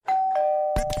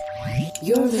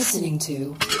You're listening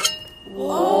to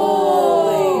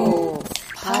Whoa!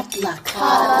 Potluck.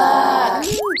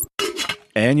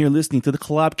 And you're listening to the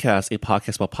Collabcast, a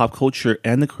podcast about pop culture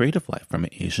and the creative life from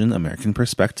an Asian American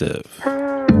perspective.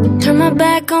 Turn my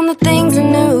back on the things I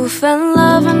knew. Fell in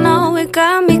love, I know it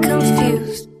got me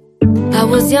confused. I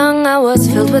was young, I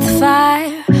was filled with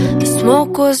fire. The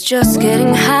smoke was just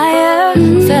getting higher.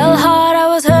 Fell hard, I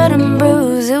was hurt and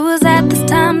bruised. It was at this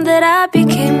time that I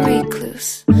became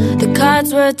recluse. The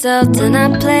cards were dealt and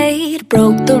I played.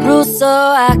 Broke the rules so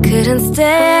I couldn't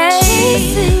stay.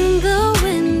 Chasing the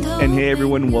window. And hey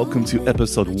everyone, welcome to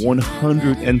episode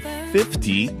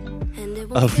 150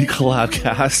 of the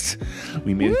Collabcast.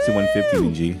 We made it to 150,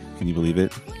 Minji. Can you believe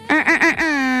it?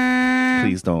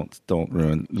 Please don't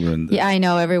ruin the Yeah, I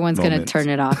know. Everyone's going to turn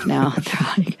it off now. They're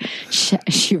like,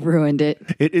 she ruined it.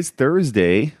 It is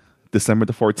Thursday, December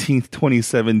the 14th,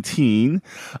 2017.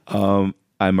 I'm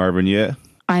Marvin Yeh.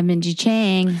 I'm Minji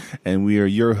Chang. And we are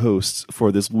your hosts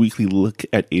for this weekly look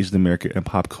at Asian American and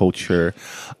pop culture.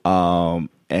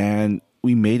 And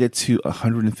we made it to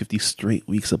 150 straight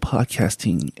weeks of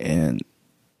podcasting. And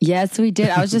yes, we did.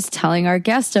 I was just telling our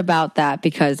guest about that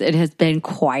because it has been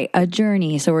quite a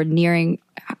journey. So we're nearing,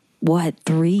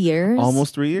 3 years?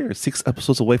 Almost 3 years. 6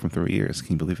 episodes away from 3 years.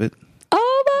 Can you believe it?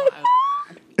 Oh my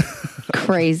God.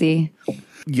 Crazy.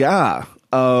 Yeah.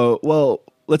 Well,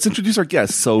 let's introduce our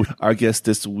guest. So our guest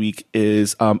this week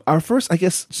is our first, I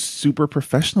guess, super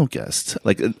professional guest.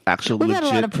 Like an actual We've legit.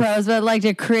 had a lot of pros, but like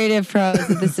the creative pros,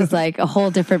 this is like a whole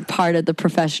different part of the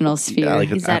professional sphere. Yeah,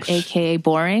 like Is that AKA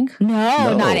boring?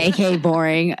 No, not AKA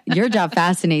boring. Your job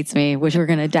fascinates me, which we're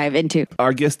going to dive into.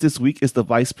 Our guest this week is the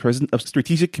Vice President of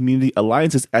Strategic Community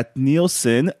Alliances at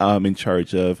Nielsen, in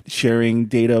charge of sharing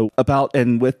data about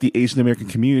and with the Asian American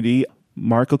community,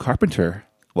 Mariko Carpenter.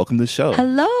 Welcome to the show.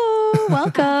 Hello.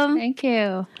 Welcome. Thank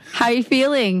you. How are you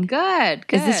feeling? Good.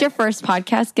 Is this your first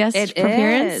podcast guest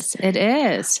appearance? It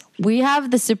is. We have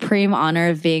the supreme honor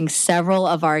of being several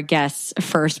of our guests'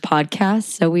 first podcast.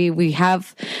 So we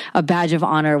have a badge of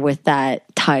honor with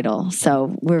that title.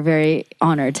 So we're very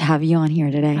honored to have you on here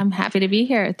today. I'm happy to be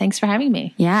here. Thanks for having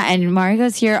me. Yeah, and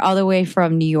Mariko's here all the way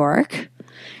from New York.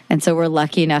 And so we're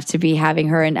lucky enough to be having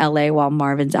her in LA while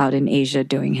Marvin's out in Asia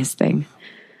doing his thing.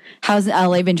 How's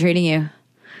LA been treating you?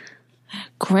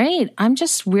 Great. I'm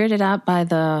just weirded out by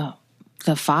the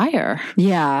fire.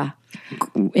 Yeah.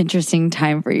 Interesting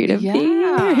time for you to be.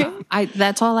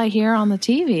 That's all I hear on the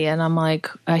TV, and I'm like,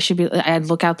 I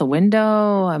look out the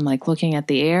window. I'm like looking at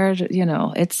the air. You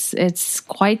know, it's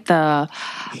quite the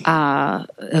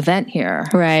event here.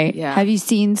 Right. Yeah. Have you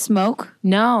seen smoke?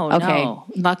 No. Okay. No.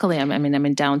 Luckily, I'm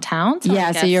in downtown. So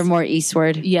Yeah, so you're more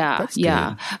eastward. Yeah, That's yeah.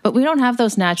 good. But we don't have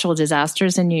those natural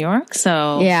disasters in New York,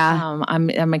 so Yeah.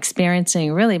 I'm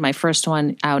experiencing really my first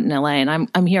one out in LA, and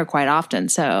I'm here quite often,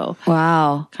 so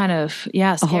Wow. kind of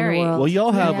whole scary. world. Well,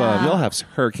 y'all have Yeah.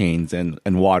 hurricanes and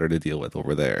water to deal with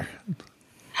over there.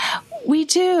 We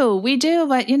do,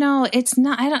 but it's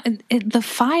not. The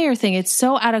fire thing. It's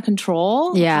so out of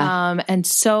control. Yeah. and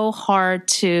so hard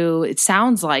to. It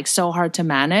sounds like so hard to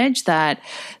manage that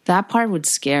part would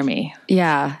scare me.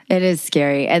 Yeah, it is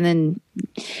scary. And then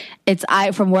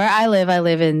from where I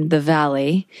live in the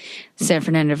valley, San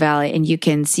Fernando Valley, and you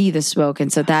can see the smoke.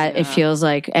 And so that it feels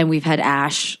like, and we've had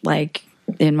ash like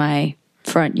in my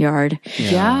front yard.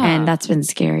 Yeah, And that's been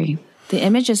scary. the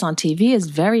images on TV is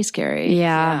very scary.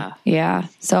 Yeah.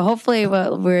 So hopefully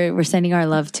we're sending our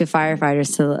love to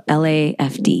firefighters, to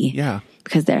LAFD. Yeah.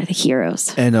 Because they're the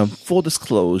heroes. And full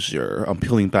disclosure, I'm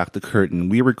peeling back the curtain.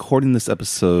 We're recording this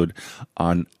episode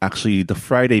on actually the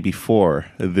Friday before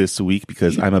this week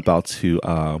because I'm about to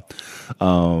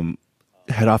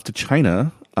head off to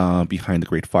China behind the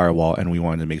Great Firewall, and we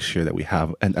wanted to make sure that we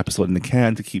have an episode in the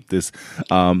can to keep this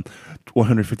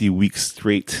 150 weeks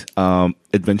straight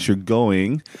adventure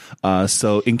going.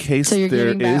 So in case So you're there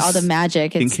giving back is all the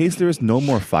magic. in case there is no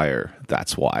more fire,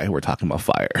 that's why we're talking about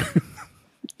fire.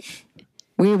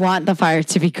 We want the fire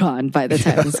to be gone by the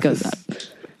time this goes up.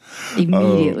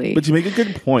 Immediately. But you make a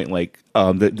good point. Like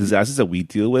the disasters that we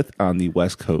deal with on the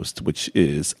West Coast, which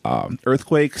is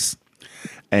earthquakes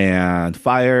and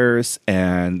fires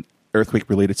and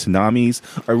earthquake-related tsunamis,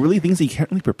 are really things that you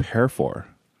can't really prepare for,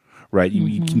 right?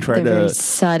 You can try They're very to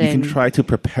sudden. You can try to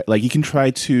prepare, like you can try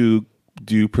to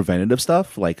do preventative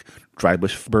stuff like dry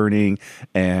bush burning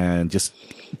and just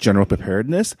general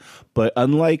preparedness. But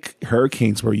unlike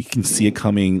hurricanes where you can see it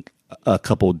coming a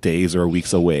couple days or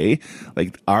weeks away,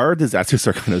 like our disasters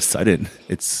are kind of sudden.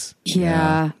 It's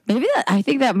Maybe I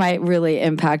think that might really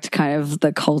impact kind of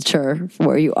the culture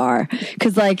where you are.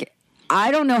 Because like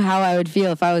I don't know how I would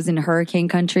feel if I was in hurricane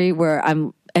country where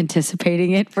I'm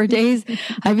anticipating it for days.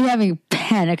 I'd be having a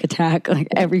panic attack like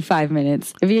every 5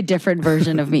 minutes. It'd be a different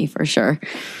version of me for sure.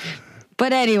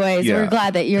 But anyways, we're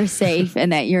glad that you're safe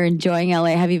and that you're enjoying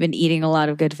LA. Have you been eating a lot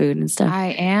of good food and stuff? I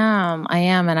am.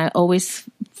 And I always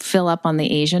fill up on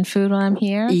the Asian food when I'm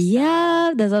here.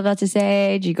 Yeah, that's what I was about to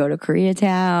say. Did you go to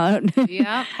Koreatown?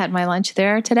 Yeah, had my lunch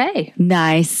there today.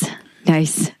 Nice. I'm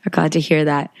glad to hear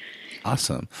that.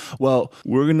 Awesome. Well,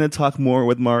 we're going to talk more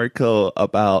with Mariko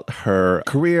about her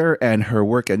career and her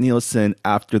work at Nielsen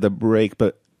after the break.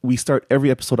 But we start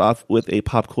every episode off with a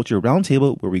pop culture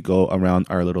roundtable where we go around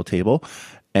our little table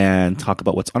and talk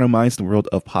about what's on our minds in the world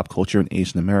of pop culture in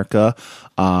Asian America.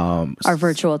 Our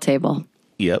virtual table.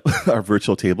 Yep, our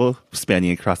virtual table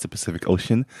spanning across the Pacific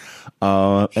Ocean.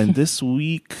 And this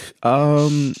week,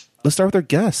 let's start with our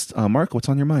guest. Mark, what's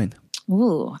on your mind?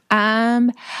 Ooh,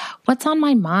 what's on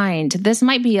my mind? This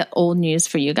might be old news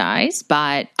for you guys,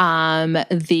 but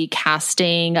the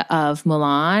casting of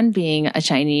Mulan being a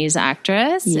Chinese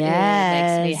actress makes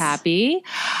me happy.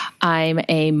 I'm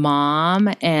a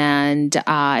mom and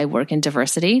I work in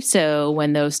diversity. So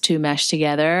when those two mesh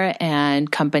together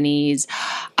and companies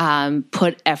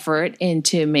put effort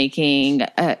into making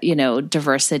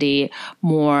diversity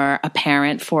more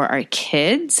apparent for our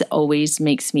kids, always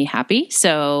makes me happy.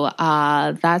 So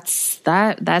that's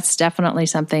definitely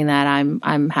something that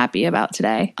I'm happy about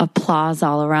today. Applause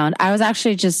all around. I was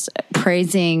actually just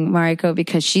praising Mariko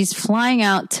because she's flying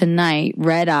out tonight,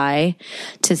 red eye,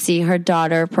 to see her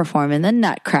daughter perform in the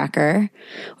Nutcracker,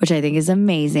 which I think is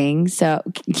amazing. So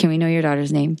can we know your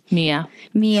daughter's name? Mia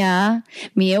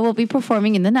will be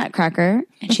performing in the Nutcracker,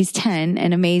 and she's 10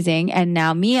 and amazing. And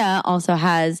now Mia also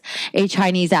has a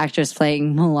Chinese actress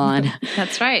playing Mulan.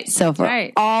 That's right. So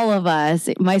for all of us,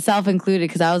 myself included,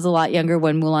 because I was a lot younger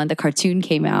when Mulan the cartoon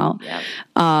came out. Yep.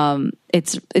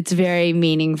 It's very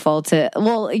meaningful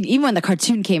even when the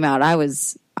cartoon came out, I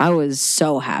was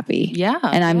so happy. Yeah.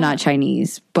 And I'm not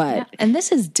Chinese, but. And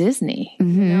this is Disney,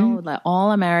 like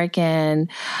all American.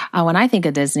 When I think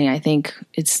of Disney, I think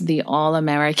it's the all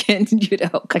American,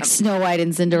 like Snow White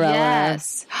and Cinderella.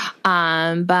 Yes.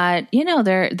 But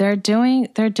they're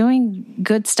doing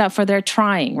good stuff, or they're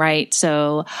trying, right?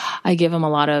 So I give them a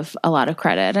lot of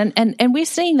credit. And we're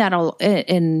seeing that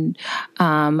in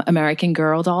American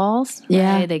Girl dolls. Right?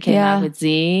 Yeah. They came out with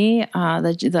Z,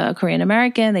 the Korean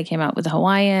American, they came out with the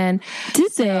Hawaiian.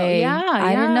 Did they? Yeah.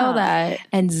 I didn't know that.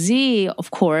 And Z,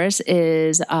 of course,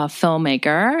 is a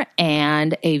filmmaker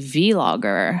and a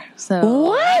vlogger. So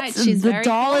what? She's the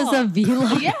doll cool. is a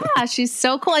vlogger. Yeah, she's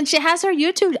so cool, and she has her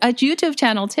YouTube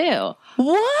channel too.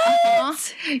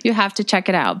 What? You have to check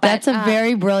it out. But, that's a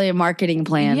very brilliant marketing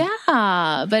plan.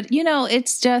 Yeah, but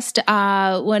it's just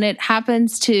when it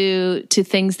happens to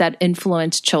things that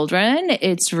influence children,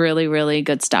 it's really, really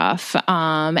good stuff.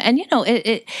 And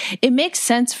it makes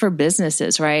sense for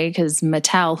businesses, right? Because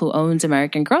Mattel, who owns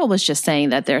American Girl, was just saying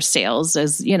that their sales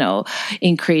has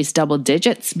increased double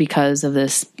digits because of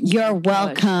this. You're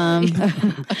welcome.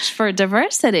 For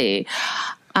diversity.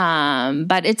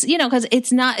 But it's, because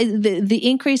it's not, the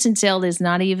increase in sales is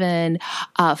not even,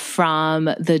 from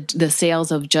the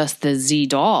sales of just the Z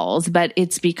dolls, but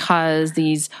it's because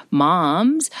these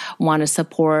moms want to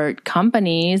support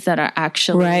companies that are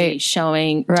actually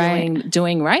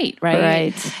doing right.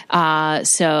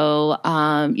 So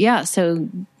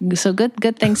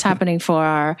good things happening for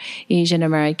our Asian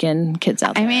American kids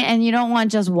out there. I mean, and you don't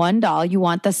want just one doll, you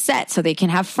want the set so they can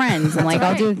have friends and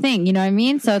all do the thing, you know what I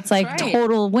mean? So it's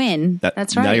total win.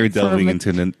 That's right. Now you're delving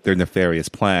into their nefarious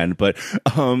plan, but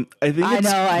I think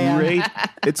it's great.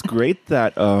 It's great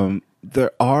that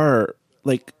there are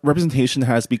representation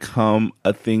has become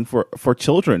a thing for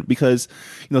children, because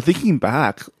thinking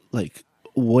back,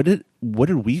 what did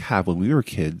we have when we were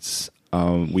kids?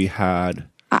 We had.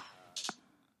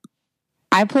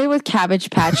 I played with Cabbage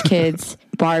Patch Kids,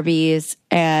 Barbies,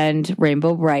 and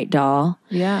Rainbow Bright doll.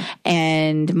 Yeah.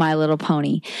 And My Little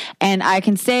Pony. And I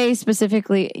can say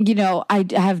specifically, I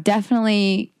have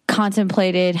definitely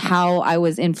contemplated how I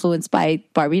was influenced by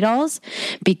Barbie dolls,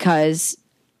 because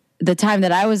the time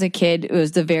that I was a kid, it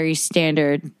was the very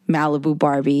standard Malibu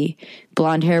Barbie,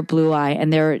 blonde hair, blue eye.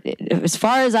 And as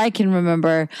far as I can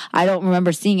remember, I don't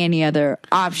remember seeing any other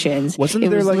options. It was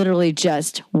literally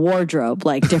just wardrobe,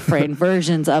 different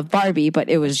versions of Barbie, but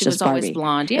it was just Barbie. Always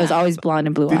blonde, yeah. It was always blonde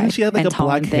and blue eye. Didn't she have a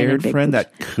black-haired friend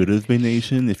that could have been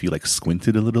Asian if you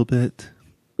squinted a little bit?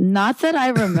 Not that I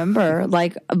remember.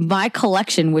 My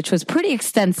collection, which was pretty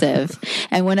extensive,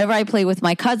 and whenever I played with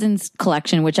my cousin's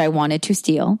collection, which I wanted to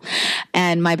steal,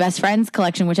 and my best friend's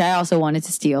collection, which I also wanted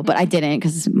to steal, but I didn't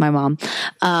because my mom,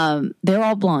 they're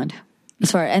all blonde.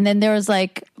 Sorry. And then there was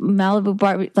like Malibu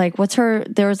Barbie, like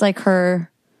there was like her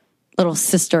little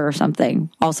sister or something,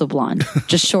 also blonde,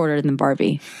 just shorter than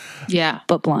Barbie, Yeah.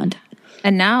 but blonde.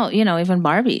 And now, even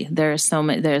Barbie, there's so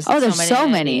many, there's so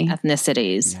many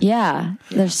ethnicities. Yeah,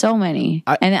 there's so many.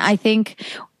 And I think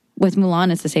with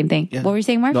Mulan, it's the same thing. Yeah. What were you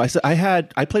saying, Mark? No, I said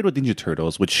I played with Ninja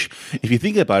Turtles, which, if you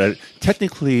think about it,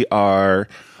 technically are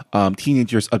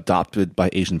teenagers adopted by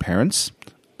Asian parents.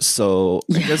 So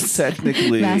I guess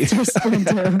technically, Master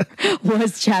Splinter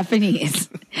was Japanese.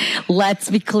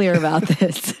 Let's be clear about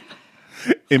this.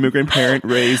 immigrant parent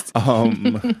raised,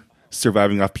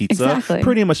 surviving off pizza. Exactly.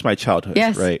 Pretty much my childhood,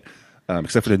 Yes. right?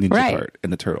 Except for the ninja Right. part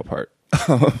and the turtle part.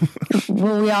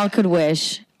 Well, we all could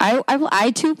wish.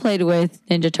 I too played with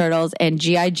Ninja Turtles and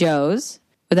G.I. Joes,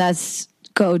 but that's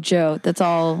Gojo. That's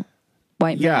all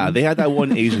white men. Yeah, they had that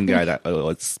one Asian guy that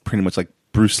it's pretty much like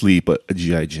Bruce Lee, but a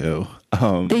G.I. Joe.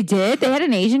 They did? They had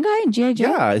an Asian guy in G.I. Joe?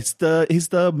 Yeah, he's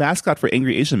the mascot for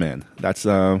Angry Asian Man. That's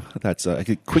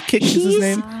Quick Kick is his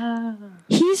name.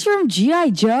 He's from G.I.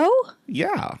 Joe?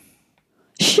 Yeah.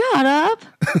 Shut up.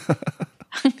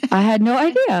 I had no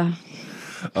idea.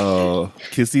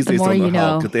 Kids these The days more don't know you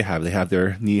how know. good they have. They have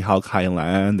their Ni Hao Kai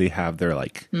Lan. They have their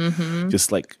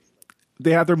just like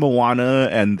they have their Moana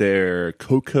and their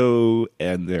Coco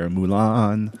and their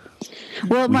Mulan.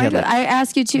 Well, We had Margaret, that- I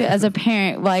ask you too, as a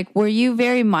parent, like, were you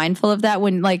very mindful of that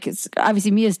when, like,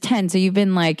 obviously Mia's 10, so you've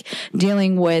been like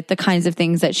dealing with the kinds of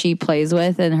things that she plays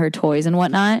with and her toys and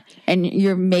whatnot, and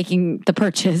you're making the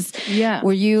purchase. Yeah.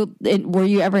 Were you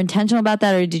ever intentional about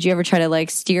that, or did you ever try to like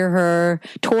steer her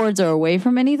towards or away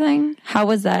from anything? How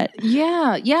was that?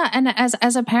 Yeah. And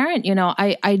as a parent,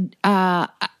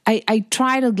 I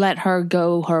try to let her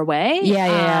go her way.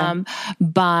 Yeah.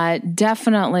 But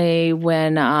definitely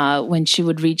when she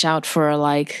would reach out for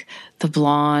like the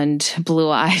blonde, blue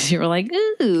eyes, you were like,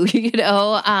 ooh,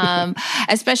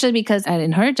 especially because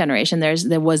in her generation,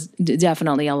 there was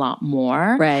definitely a lot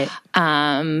more. Right.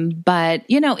 But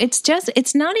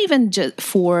it's not even just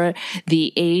for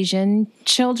the Asian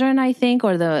children, I think,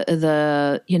 or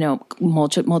the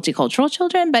multicultural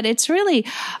children, but it's really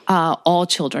all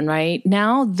children, right?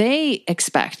 Now they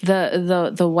expect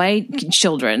the white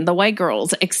children, the white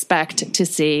girls expect to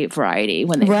see variety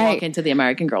when they Right. walk into the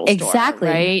American Girl store. Exactly.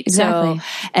 Right. Exactly. So,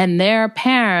 and their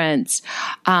parents,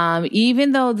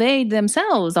 even though they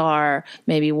themselves are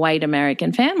maybe white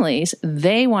American families,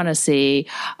 they want to see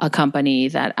a company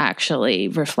that actually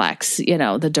reflects,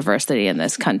 the diversity in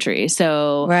this country.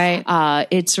 So, Right.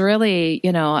 it's really,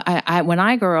 I when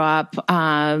I grew up,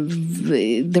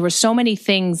 there were so many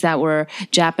things that were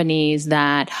Japanese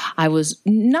that I was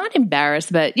not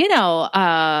embarrassed, but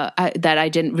that I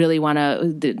didn't really want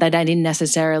to, that I didn't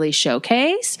necessarily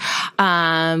showcase.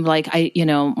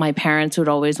 My parents would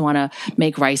always want to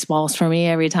make rice balls for me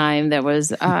every time there was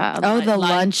The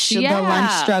lunch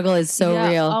struggle is so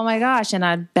real. Oh my gosh. And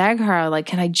I'd beg her, like,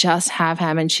 can I just have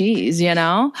ham and cheese,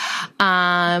 or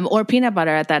peanut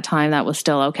butter at that time. That was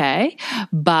still okay.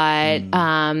 But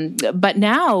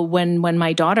now when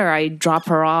my daughter, I drop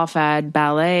her off at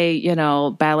ballet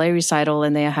recital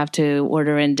and they have to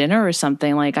order in dinner or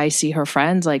something, like I see her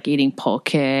friends like eating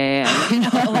poke and,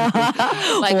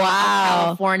 like Wow.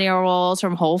 California rolls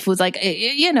from Whole Foods,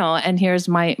 and here's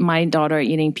my daughter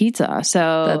eating pizza.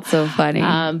 So That's so funny.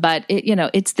 but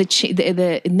it's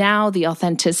the now the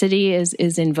authenticity is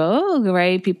in vogue,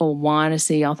 right? People want to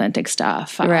see authentic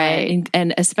stuff, Right.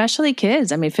 and especially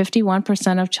kids. I mean,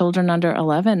 51% of children under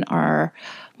 11 are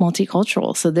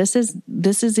multicultural. So this is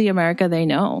the America they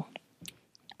know.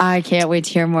 I can't wait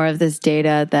to hear more of this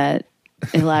data that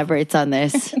elaborates on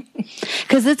this.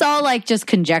 Because it's all like just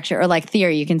conjecture or like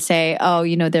theory. You can say,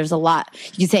 there's a lot.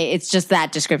 You can say it's just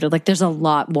that descriptive. Like there's a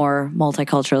lot more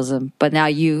multiculturalism. But now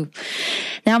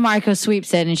Marco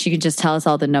sweeps in and she can just tell us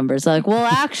all the numbers. Like, well,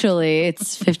 actually,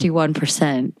 it's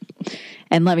 51%.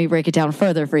 And let me break it down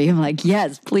further for you. I'm like,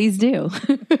 yes, please do.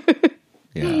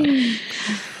 Yeah.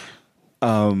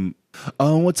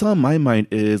 What's on my mind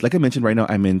is, like I mentioned, right now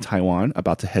I'm in Taiwan,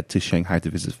 about to head to Shanghai to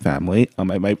visit family.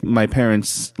 My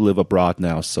parents live abroad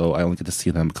now, so I only get to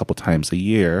see them a couple times a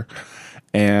year,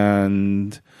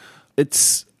 and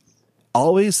it's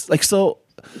always like so.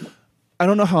 I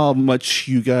don't know how much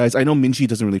you guys. I know Minji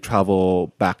doesn't really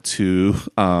travel back to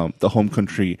the home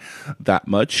country that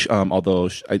much. Although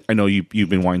I know you've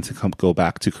been wanting to go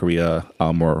back to Korea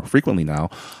more frequently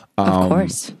now. Of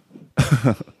course.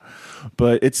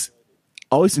 But it's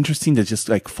always interesting to just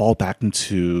like fall back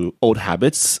into old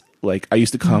habits Like I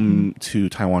used to come to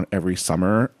Taiwan every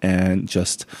summer and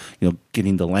just,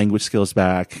 getting the language skills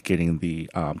back, getting the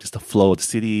just the flow of the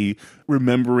city,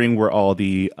 remembering where all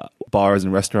the bars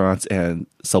and restaurants and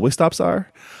subway stops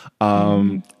are.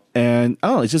 And I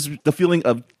don't know, it's just the feeling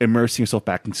of immersing yourself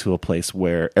back into a place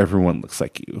where everyone looks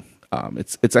like you.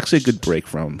 It's actually a good break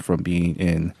from being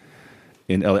in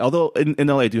LA. Although in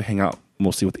LA I do hang out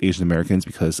mostly with Asian Americans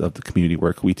because of the community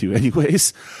work we do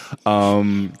anyways.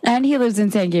 And he lives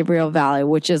in San Gabriel Valley,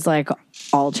 which is like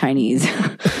all Chinese.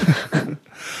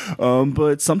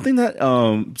 But something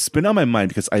that's been on my mind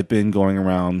because I've been going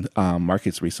around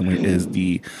markets recently is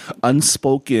the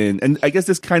unspoken, and I guess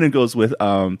this kind of goes with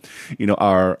our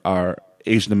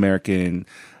Asian American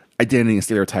identity and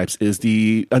stereotypes, is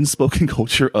the unspoken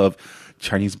culture of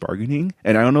Chinese bargaining.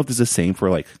 And I don't know if this is the same for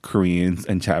like Koreans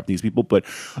and Japanese people, but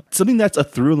something that's a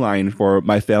through line for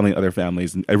my family and other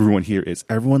families and everyone here is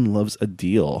everyone loves a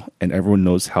deal and everyone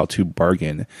knows how to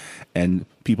bargain. And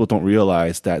people don't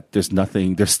realize that there's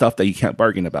stuff that you can't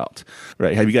bargain about,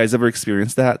 right? Have you guys ever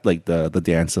experienced that? Like the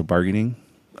dance of bargaining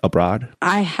abroad?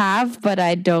 I have, but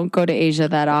I don't go to Asia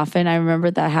that often. I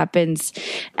remember that happens.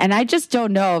 And I just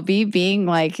don't know, being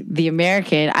like the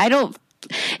American,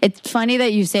 it's funny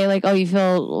that you say like, oh, you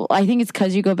feel, I think it's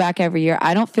because you go back every year.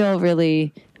 I don't feel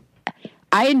really,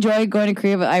 I enjoy going to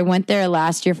Korea, but I went there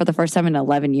last year for the first time in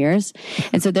 11 years.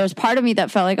 And so there's part of me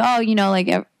that felt like, oh,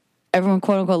 like everyone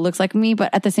quote unquote looks like me.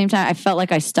 But at the same time, I felt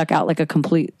like I stuck out like a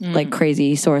complete, like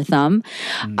crazy sore thumb.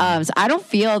 So I don't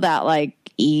feel that like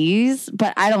ease,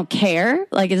 but I don't care.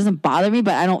 Like it doesn't bother me,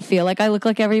 but I don't feel like I look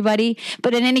like everybody.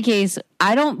 But in any case,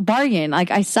 I don't bargain. Like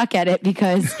I suck at it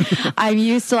because I'm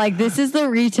used to like, this is the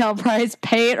retail price,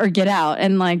 pay it or get out.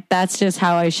 And like, that's just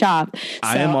how I shop. So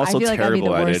I am also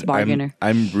terrible at it. Bargainer.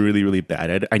 I'm really, really bad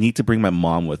at it. I need to bring my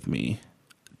mom with me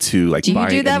to like do you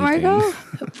do that, anything. Margo?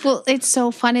 Well, it's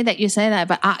so funny that you say that,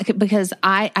 but because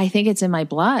I think it's in my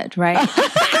blood, right?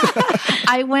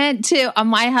 I went to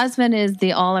my husband is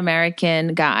the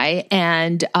all-American guy,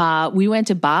 and we went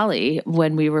to Bali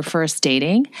when we were first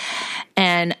dating.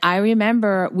 And I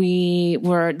remember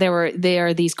there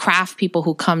are these craft people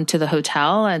who come to the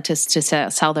hotel and to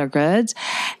sell their goods.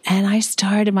 And I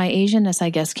started, my Asianness,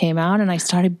 I guess, came out, and I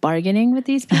started bargaining with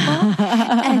these people.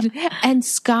 and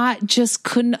Scott just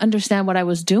couldn't understand what I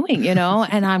was doing,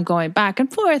 and I'm going back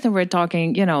and forth and we're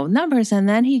talking, numbers. And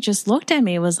then he just looked at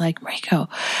me and was like, Mariko,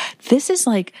 this is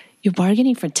like, you're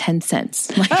bargaining for 10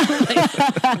 cents. Like,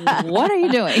 what are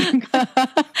you doing?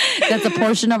 That's a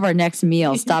portion of our next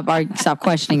meal. Stop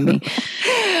questioning me.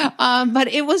 But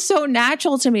it was so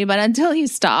natural to me. But until he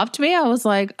stopped me, I was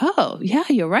like, oh, yeah,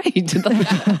 you're right.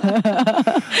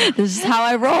 This is how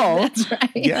I roll. That's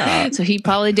right. Yeah. So he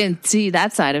probably didn't see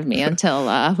that side of me until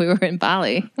we were in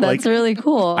Bali. That's really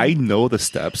cool. I know the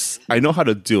steps. I know how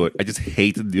to do it. I just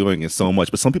hate doing it so much.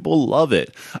 But some people love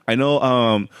it. I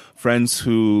know friends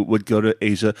who would go to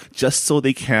Asia just so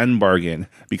they can bargain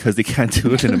because they can't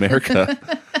do it in America.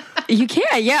 You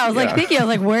can't. Yeah. I was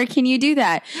like, where can you do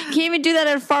that? You can't even do that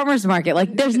at a farmer's market.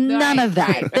 Like, there's none of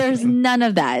that. There's none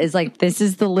of that. It's like, this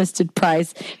is the listed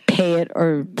price. Pay it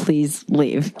or please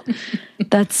leave.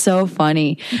 That's so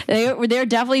funny. They're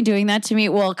definitely doing that to me.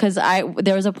 Well, because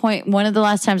there was a point, one of the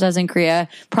last times I was in Korea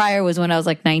prior was when I was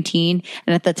like 19.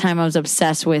 And at the time I was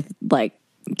obsessed with like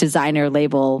designer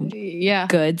label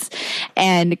goods,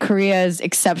 and Korea is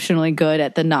exceptionally good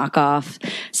at the knockoff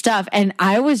stuff. And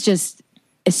I was just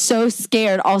so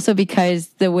scared also because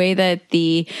the way that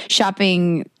the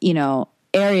shopping,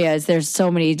 areas, there's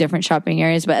so many different shopping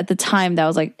areas, but at the time that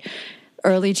was like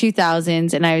early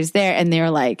 2000s and I was there and they were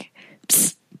like,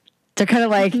 psst. They're kind of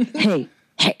like, hey,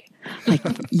 like,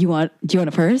 do you want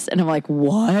a purse? And I'm like,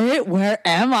 what? Where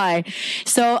am I?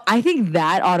 So I think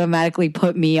that automatically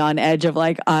put me on edge of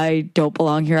like, I don't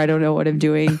belong here. I don't know what I'm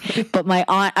doing. But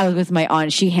I was with my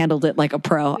aunt. She handled it like a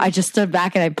pro. I just stood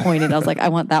back and I pointed. I was like, I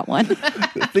want that one.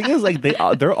 The thing is, like,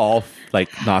 they're all like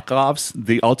knockoffs.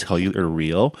 They all tell you they're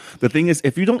real. The thing is,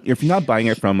 if you're not buying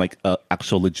it from like an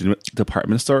actual legitimate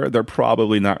department store, they're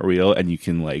probably not real, and you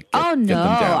can like get them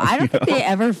down, I don't think they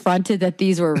ever fronted that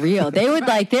these were real. They would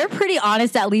like, they're pretty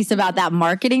honest at least about that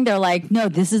marketing. They're like, no,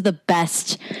 this is the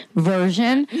best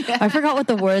version. I forgot what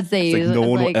the words they use. Like, no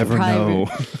one will ever know.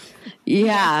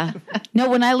 Yeah. No,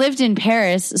 when I lived in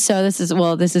Paris, so this is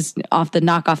off the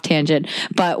knockoff tangent,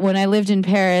 but when I lived in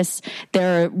Paris,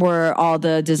 there were all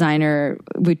the designer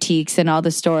boutiques and all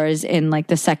the stores in like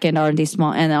the second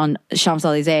arrondissement and on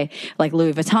Champs-Élysées, like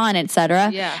Louis Vuitton, etc.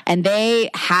 Yeah. And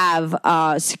they have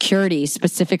security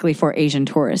specifically for Asian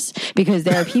tourists because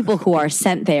there are people who are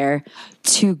sent there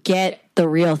to get the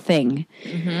real thing.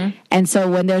 And so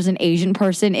when there's an Asian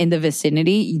person in the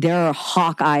vicinity, there are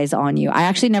hawk eyes on you. I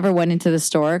actually never went into the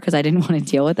store because I didn't want to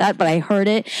deal with that, but I heard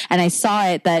it and I saw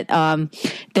it that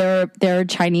there are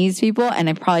Chinese people, and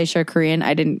I'm probably sure Korean.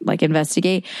 I didn't like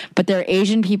investigate, but there are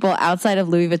Asian people outside of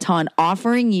Louis Vuitton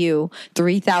offering you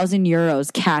 3,000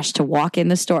 euros cash to walk in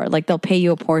the store. Like they'll pay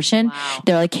you a portion. Wow.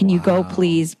 They're like, can you go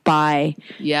please buy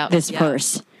this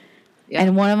purse?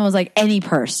 And one of them was like, any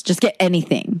purse, just get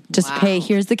anything. Just pay,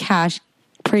 here's the cash.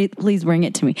 Please bring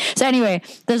it to me. So anyway,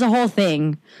 there's a whole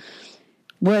thing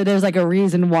where there's like a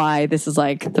reason why this is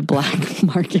like the black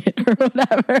market or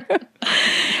whatever.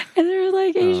 And they're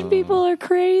like, Asian people are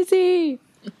crazy.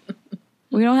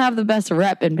 We don't have the best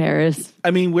rep in Paris.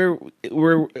 I mean, we're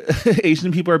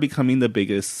Asian people are becoming the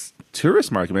biggest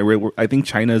tourist market. I think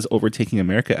China is overtaking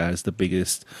America as the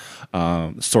biggest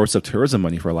source of tourism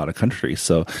money for a lot of countries.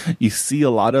 So you see a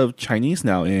lot of Chinese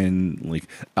now in like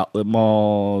outlet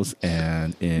malls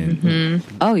and in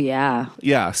Oh yeah.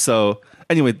 yeah. So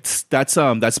anyway, that's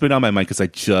been on my mind because I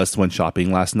just went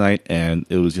shopping last night, and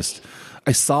it was just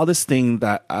I saw this thing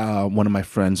that one of my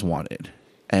friends wanted,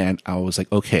 and I was like,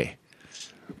 okay,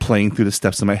 playing through the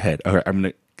steps in my head. All right, I'm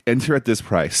gonna enter at this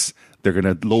price. They're going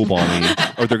to lowball me,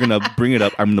 or they're going to bring it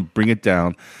up. I'm going to bring it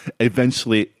down.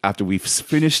 Eventually, after we've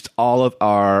finished all of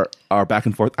our back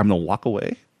and forth, I'm going to walk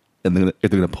away, and then they're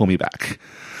going to pull me back.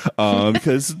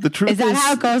 Because the truth is that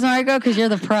how it goes, Margo? Because you're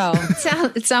the pro.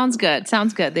 It sounds good.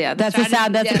 Sounds good. Yeah, That's a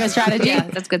good strategy. Yeah,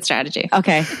 that's good strategy.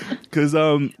 Okay. Because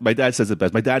my dad says it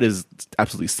best. My dad is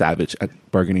absolutely savage at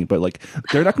bargaining, but like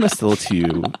they're not going to sell it to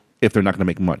you if they're not going to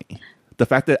make money. The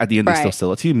fact that at the end they still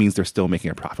sell it to you means they're still making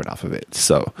a profit off of it.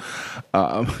 So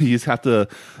you just have to.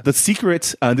 The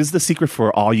secret. This is the secret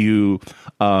for all you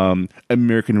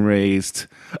American-raised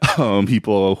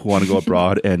people who want to go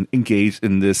abroad and engage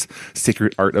in this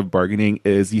sacred art of bargaining.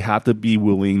 Is you have to be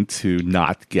willing to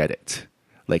not get it.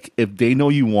 Like if they know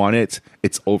you want it,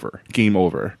 it's over. Game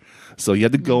over. So you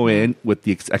have to go in with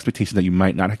the expectation that you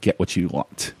might not get what you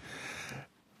want.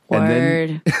 Word.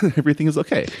 And then everything is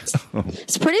okay.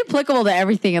 It's pretty applicable to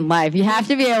everything in life. You have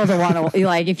to be able to want to,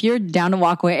 like, if you're down to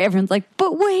walk away, everyone's like,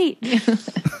 but wait.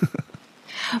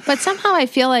 But somehow I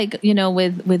feel like, you know,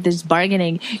 with this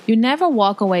bargaining, you never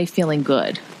walk away feeling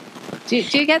good. Do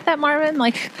you get that, Marvin?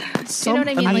 Like, do you know what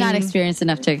I mean? I'm not experienced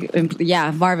enough to,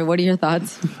 yeah. Marvin, what are your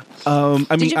thoughts?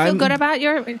 Did you feel good about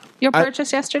your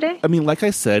purchase yesterday? I mean, like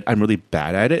I said, I'm really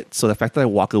bad at it. So the fact that I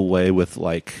walk away with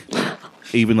like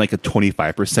even like a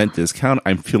 25% discount,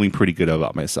 I'm feeling pretty good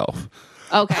about myself.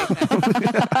 Okay.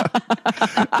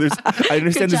 I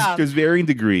understand there's varying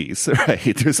degrees, right?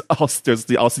 There's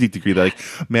the OCD degree that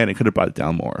like, man, I could have brought it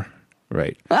down more,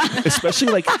 right?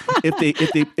 Especially like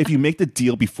if you make the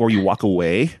deal before you walk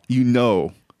away, you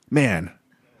know, man,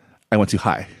 I went too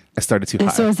high. I started too high.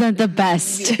 This wasn't the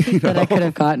best that I could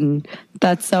have gotten.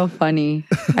 That's so funny.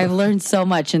 I've learned so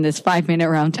much in this 5-minute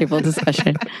roundtable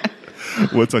discussion.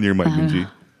 What's on your mind, Minji?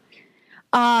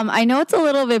 I know it's a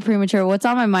little bit premature. What's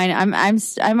on my mind?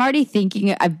 I'm already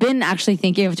thinking. I've been actually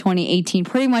thinking of 2018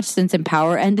 pretty much since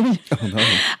Empower ended. Oh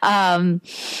no.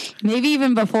 Maybe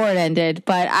even before it ended.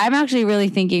 But I'm actually really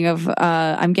thinking of.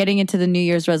 I'm getting into the New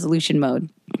Year's resolution mode.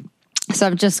 So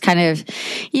I'm just kind of,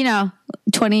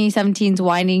 2017's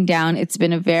winding down. It's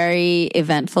been a very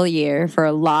eventful year for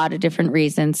a lot of different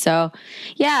reasons. So,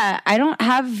 yeah, I don't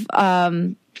have.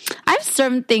 I have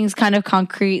certain things kind of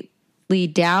concretely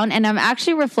down, and I'm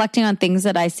actually reflecting on things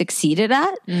that I succeeded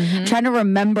at. Mm-hmm. Trying to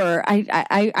remember,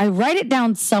 I write it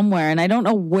down somewhere, and I don't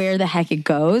know where the heck it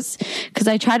goes because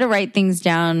I try to write things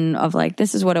down of like,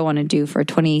 this is what I want to do for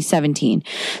 2017.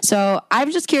 So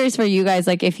I'm just curious for you guys,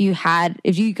 like if you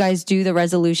guys do the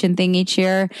resolution thing each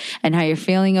year and how you're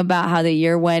feeling about how the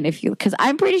year went. Because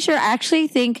I'm pretty sure, I actually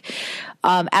think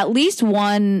at least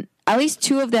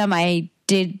two of them I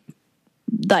did.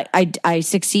 Like I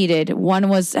succeeded. One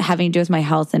was having to do with my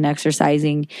health and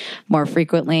exercising more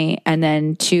frequently. And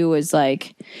then 2 was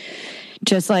like,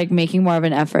 just like making more of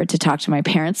an effort to talk to my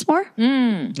parents more.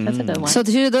 That's a good one. So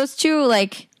those two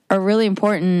like are really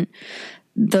important.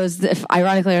 Those, if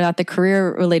ironically are not the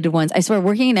career related ones. I swear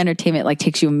working in entertainment like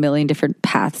takes you a million different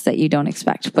paths that you don't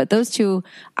expect. But those two,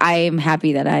 I am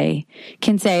happy that I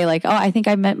can say like, oh, I think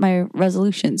I met my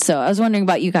resolution. So I was wondering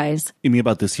about you guys. You mean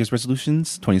about this year's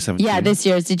resolutions, 2017? Yeah, this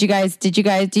year's.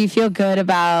 Do you feel good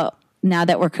about now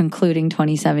that we're concluding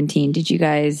 2017? Did you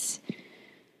guys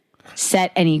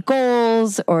set any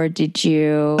goals or did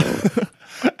you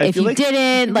if feel you like-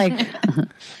 didn't, like,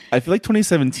 I feel like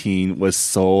 2017 was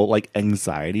so like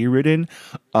anxiety ridden,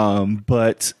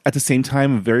 but at the same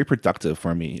time very productive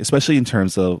for me, especially in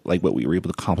terms of like what we were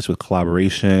able to accomplish with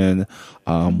collaboration,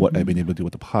 what I've been able to do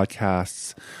with the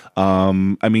podcasts.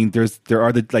 I mean, there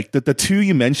are the two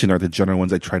you mentioned are the general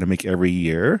ones I try to make every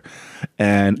year,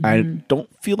 and I don't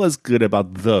feel as good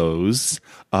about those.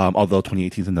 Although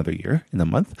 2018 is another year in a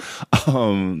month,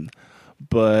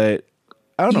 but.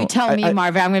 I don't know. you tell me,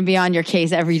 Marvin, I'm going to be on your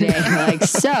case every day. Like,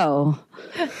 so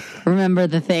remember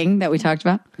the thing that we talked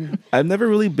about? I've never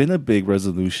really been a big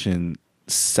resolution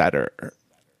setter.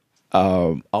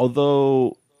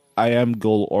 Although I am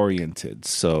goal oriented.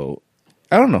 So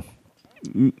I don't know.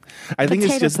 I think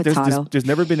it's just there's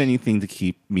never been anything to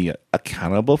keep me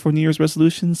accountable for New Year's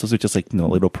resolutions. Those are just like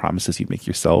little promises you make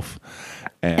yourself.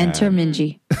 And Enter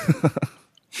Minji.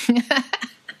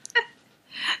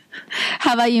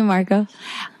 How about you, Marco?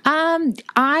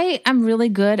 I am really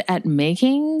good at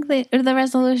making the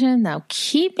resolution. Now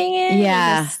keeping it is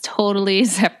a totally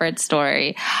separate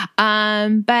story.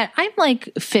 But I'm like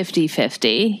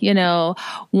 50-50, you know.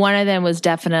 One of them was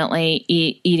definitely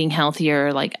eating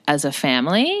healthier, like as a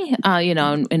family, you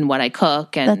know, in what I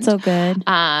cook. And that's so good.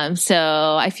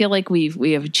 So I feel like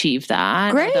we have achieved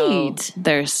that. Great.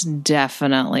 There's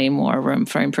definitely more room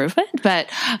for improvement, but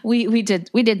we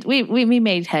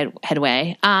made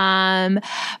headway.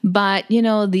 But you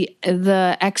know, the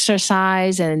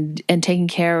exercise and taking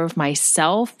care of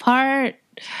myself part,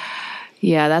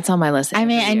 yeah, that's on my list. I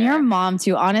mean, and your mom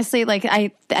too. Honestly, like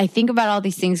I think about all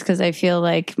these things because I feel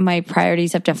like my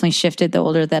priorities have definitely shifted the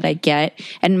older that I get,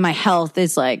 and my health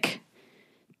is like.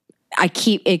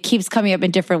 It keeps coming up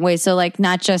in different ways. So like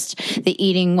not just the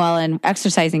eating well and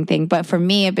exercising thing, but for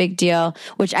me, a big deal,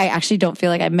 which I actually don't feel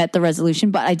like I met the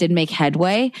resolution, but I did make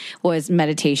headway, was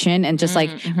meditation and just like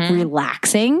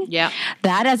relaxing. Yeah.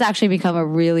 That has actually become a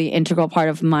really integral part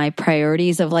of my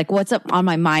priorities of like what's up on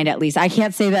my mind, at least. I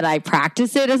can't say that I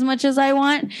practice it as much as I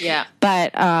want. Yeah.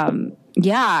 But,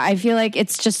 yeah, I feel like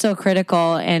it's just so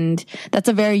critical, and that's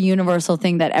a very universal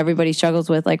thing that everybody struggles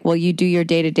with. Like, well, you do your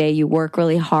day to day, you work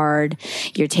really hard,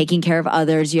 you're taking care of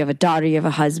others, you have a daughter, you have a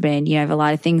husband, you have a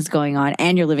lot of things going on,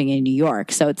 and you're living in New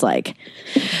York. So it's like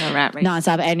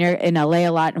nonstop, and you're in LA a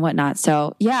lot and whatnot.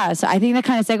 So yeah, so I think that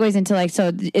kind of segues into like,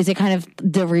 so is it kind of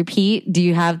the repeat? Do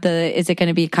you have is it going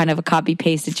to be kind of a copy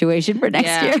paste situation for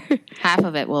next year? Half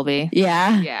of it will be.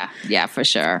 Yeah. Yeah, for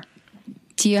sure.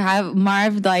 Do you have,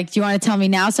 Marv, like, do you want to tell me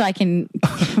now so I can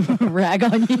rag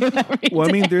on you every Well,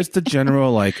 I mean, day? there's the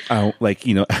general, like,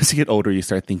 you know, as you get older, you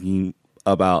start thinking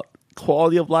about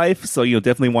quality of life. So, you know,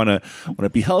 definitely want to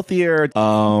be healthier.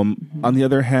 On the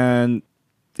other hand,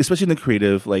 especially in the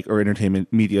creative, like, or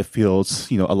entertainment media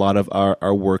fields, you know, a lot of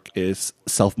our work is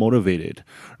self-motivated,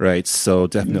 right? So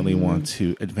definitely want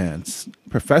to advance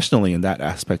professionally in that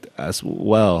aspect as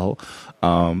well.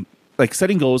 Like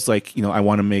setting goals, like, you know, I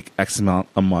want to make X amount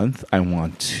a month. I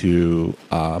want to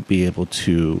be able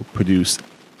to produce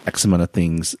X amount of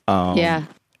things. Yeah.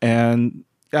 And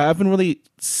I haven't really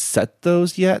set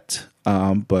those yet.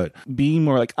 But being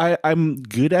more like, I'm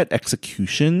good at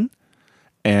execution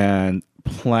and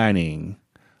planning.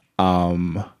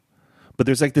 But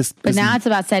there's like this. But now it's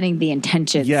about setting the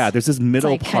intentions. Yeah, there's this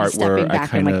middle it's like part kind of where stepping I back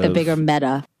kind in of like the bigger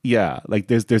meta. Yeah, like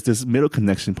there's this middle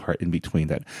connection part in between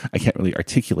that I can't really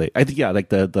articulate. I think like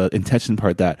the intention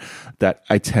part that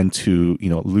I tend to, you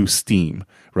know, lose steam,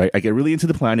 right? I get really into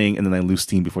the planning and then I lose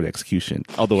steam before the execution.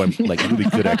 Although I'm like really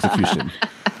good at execution.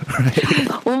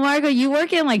 Right? Well, Margo, you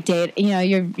work in like data, you know,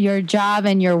 your job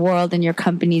and your world and your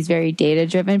company is very data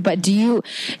driven, but do you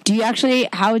actually,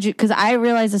 how would you, because I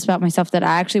realized this about myself that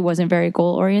I actually wasn't very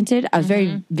goal oriented. I was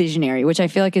very visionary, which I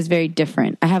feel like is very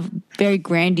different. I have very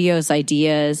grandiose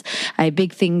ideas. I have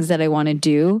big things that I want to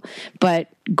do, but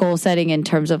goal setting in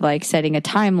terms of like setting a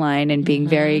timeline and being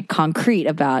very concrete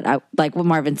about, like what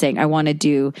Marvin's saying, I want to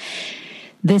do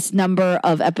this number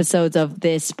of episodes of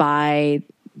this by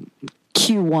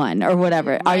Q1 or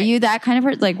whatever. Right. Are you that kind of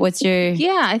person? Like, what's your?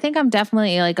 Yeah, I think I'm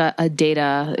definitely like a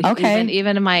data. Okay.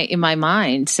 Even in my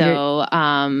mind. So,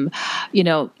 you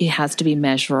know, it has to be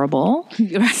measurable.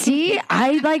 See,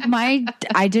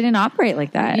 I didn't operate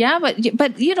like that. Yeah,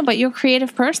 but you know, but you're a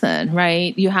creative person,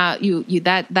 right? You have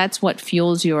that's what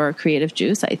fuels your creative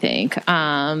juice, I think.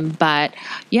 But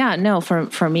yeah, no,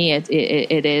 for me,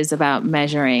 it is about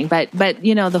measuring. But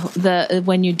you know, the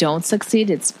when you don't succeed,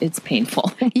 it's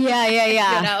painful. Yeah.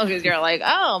 You know, because you're like,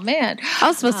 oh man, I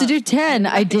was supposed to do 10.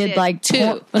 I did like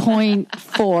 2.4.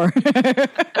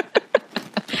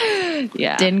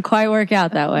 Yeah. Didn't quite work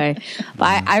out that way.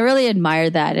 But I really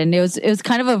admired that. And it was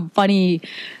kind of a funny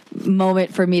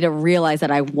moment for me to realize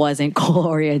that I wasn't goal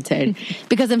oriented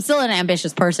because I'm still an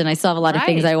ambitious person. I still have a lot of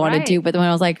things I want to do. But when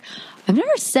I was like, I've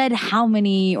never said how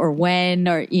many or when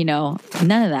or,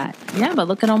 none of that. Yeah, but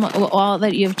look at all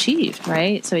that you've achieved,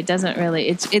 right? So it doesn't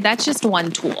really, that's just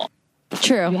one tool.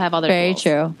 True. You have other very tools.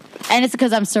 True. And it's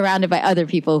because I'm surrounded by other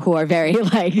people who are very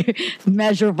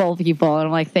measurable people. And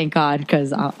I'm like, thank God,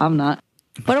 because I'm not.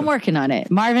 But I'm working on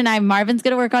it. Marvin's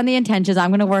going to work on the intentions.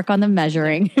 I'm going to work on the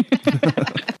measuring.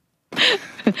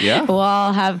 Yeah. We'll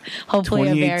all have hopefully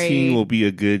a 2018 will be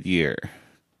a good year.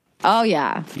 Oh,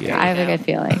 yeah. I have a good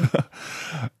feeling.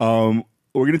 We're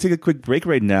going to take a quick break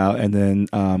right now and then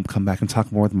come back and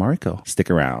talk more with Mariko. Stick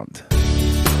around.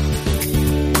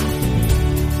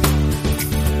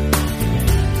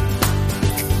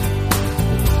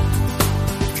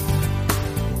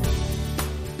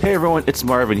 Hey everyone, it's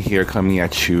Marvin here coming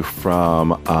at you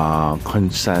from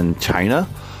Kunshan, China.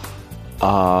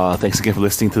 Thanks again for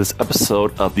listening to this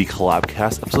episode of the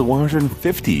Collabcast, episode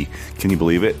 150. Can you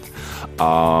believe it?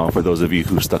 For those of you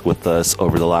who stuck with us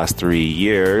over the last 3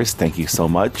 years, thank you so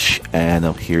much. And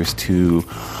here's to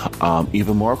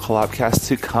even more Collabcasts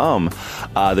to come.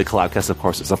 The Collabcast, of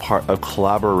course, is a part of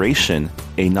Collaboration,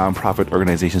 a nonprofit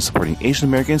organization supporting Asian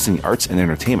Americans in the arts and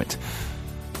entertainment.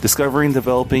 Discovering,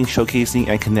 developing, showcasing,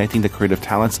 and connecting the creative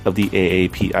talents of the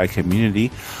AAPI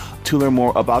community. To learn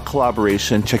more about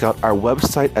Collaboration, check out our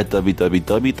website at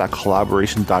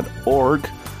www.collaboration.org.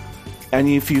 And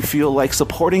if you feel like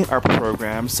supporting our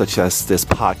programs, such as this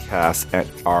podcast and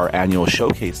our annual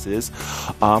showcases,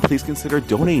 please consider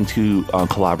donating to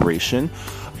Collaboration.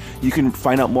 You can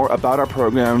find out more about our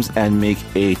programs and make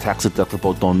a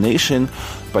tax-deductible donation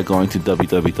by going to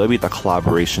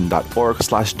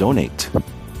www.collaboration.org/donate.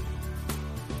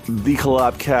 The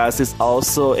Collabcast is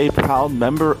also a proud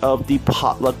member of the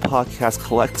Potluck Podcast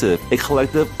Collective, a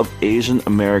collective of Asian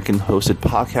American hosted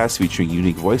podcasts featuring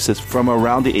unique voices from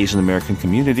around the Asian American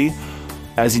community.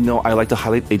 As you know, I like to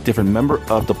highlight a different member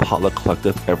of the Potluck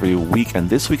Collective every week, and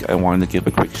this week I wanted to give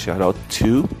a quick shout out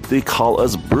to They Call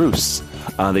Us Bruce.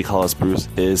 They Call Us Bruce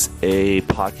is a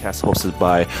podcast hosted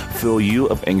by Phil Yu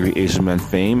of Angry Asian Man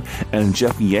fame and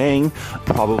Jeff Yang,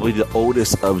 probably the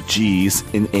oldest of G's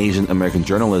in Asian American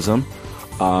journalism.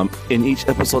 In each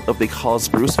episode of They Call Us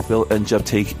Bruce, Phil and Jeff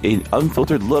take an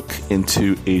unfiltered look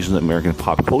into Asian American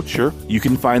pop culture. You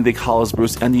can find They Call Us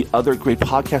Bruce and the other great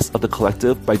podcasts of the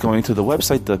collective by going to the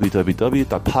website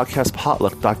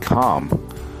www.podcastpotluck.com.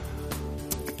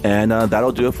 And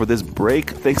that'll do it for this break.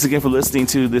 Thanks again for listening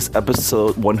to this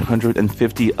episode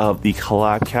 150 of the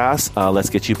Collabcast.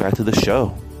 Let's get you back to the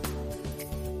show.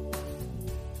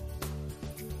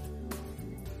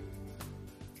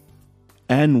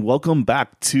 And welcome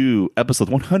back to episode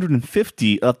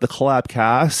 150 of the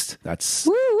Collabcast. That's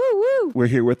Woo, woo, woo. We're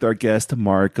here with our guest,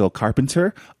 Mariko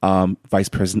Carpenter, Vice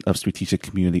President of Strategic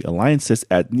Community Alliances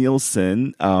at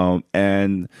Nielsen,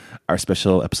 and our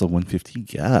special episode 150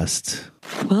 guest.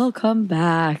 Welcome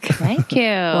back. Thank you.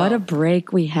 What a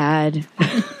break we had.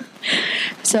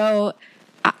 So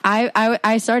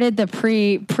I started the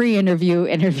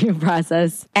pre-interview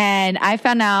process, and I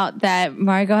found out that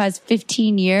Mariko has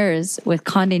 15 years with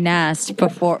Condé Nast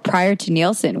prior to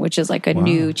Nielsen, which is like a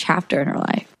new chapter in her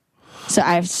life. So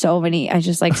I have so many. I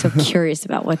just so curious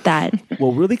about what that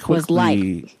really quickly, was like.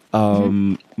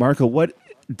 Mariko, what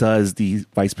does the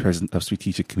Vice President of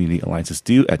Strategic Community Alliances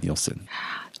do at Nielsen?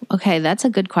 Okay, that's a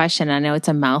good question. I know it's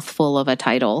a mouthful of a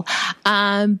title.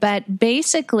 But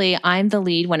basically, I'm the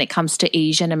lead when it comes to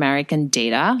Asian American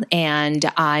data, and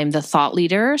I'm the thought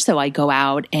leader. So I go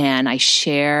out and I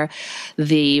share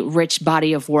the rich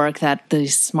body of work that the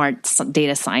smart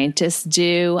data scientists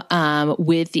do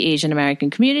with the Asian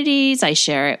American communities. I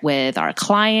share it with our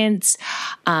clients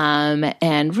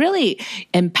and really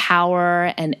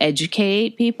empower and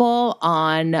educate people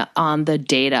on the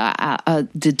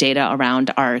data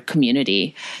around our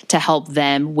community to help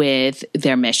them with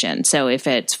their mission. So if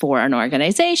it's for an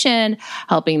organization,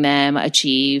 helping them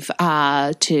achieve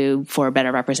for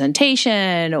better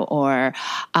representation, or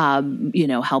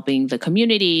helping the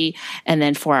community, and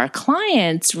then for our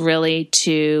clients, really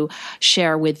to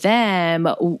share with them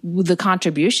the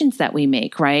contributions that we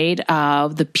make, right?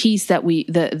 The piece that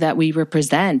we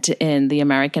represent in the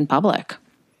American public.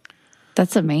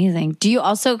 That's amazing. Do you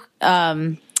also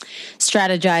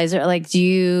strategize, or like, do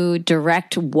you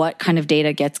direct what kind of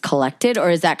data gets collected, or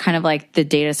is that kind of like the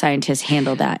data scientists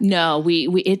handle that? No, we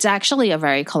it's actually a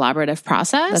very collaborative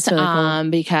process. That's really cool.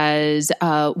 Because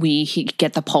we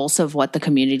get the pulse of what the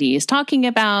community is talking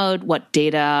about, what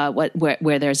data,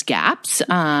 where there's gaps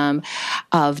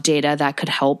of data that could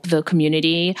help the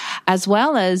community, as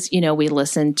well as, we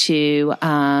listen to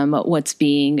what's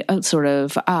being sort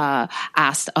of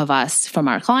asked of us from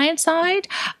our client side.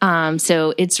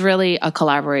 So it's really a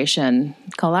collaboration.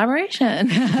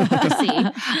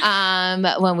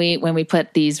 When we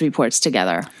put these reports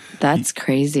together. That's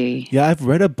crazy. Yeah, I've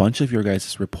read a bunch of your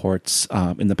guys' reports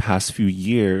in the past few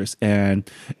years, and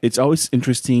it's always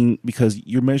interesting because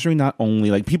you're measuring not only,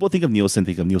 like, people think of Nielsen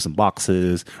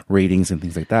boxes, ratings, and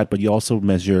things like that, but you also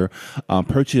measure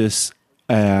purchase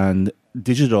and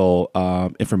digital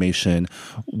information,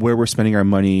 where we're spending our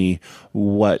money,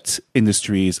 what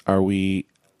industries are we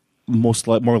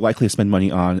more likely to spend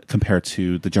money on compared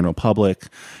to the general public,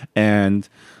 and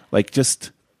like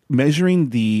just measuring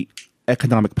the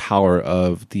economic power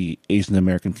of the Asian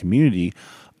American community.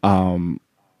 How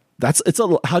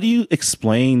do you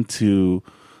explain to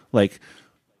like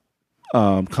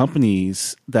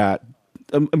companies that,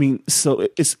 so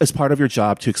it's as part of your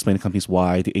job to explain to companies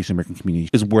why the Asian American community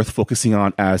is worth focusing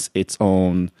on as its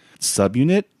own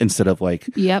subunit instead of like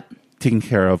taken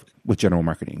care of with general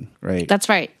marketing, right? That's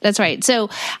right. So,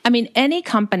 any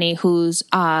company who's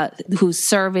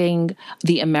serving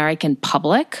the American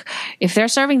public, if they're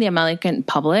serving the American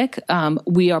public,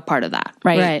 we are part of that,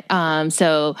 right?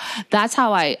 So that's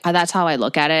how I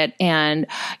look at it. And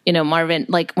Marvin,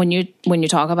 like when you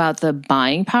talk about the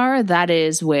buying power, that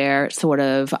is where sort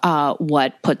of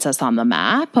what puts us on the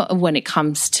map when it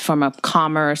comes to, from a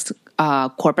commerce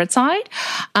corporate side,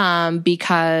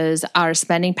 because our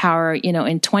spending power,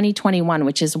 in 2021,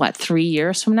 which is 3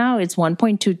 years from now, it's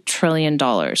 $1.2 trillion.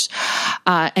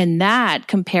 And that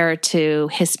compared to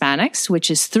Hispanics,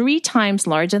 which is 3 times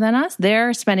larger than us,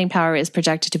 their spending power is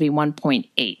projected to be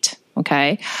 1.8.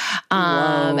 Okay.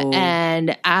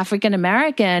 And African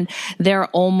American, they're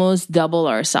almost double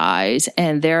our size,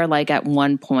 and they're like at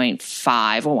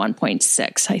 1.5 or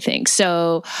 1.6, I think.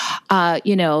 So,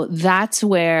 that's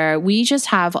where we just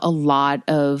have a lot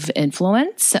of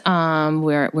influence.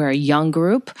 We're a young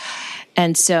group.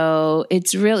 And so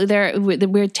it's really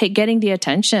we're getting the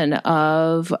attention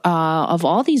of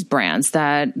all these brands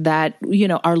that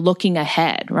are looking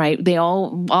ahead, right?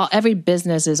 Every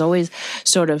business is always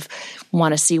sort of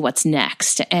want to see what's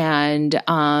next, and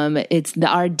it's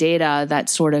our data that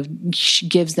sort of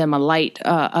gives them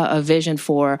a vision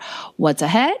for what's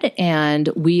ahead, and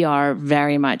we are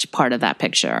very much part of that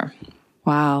picture.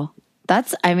 Wow,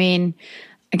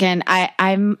 again,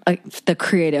 I'm the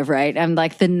creative, right? I'm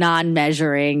like the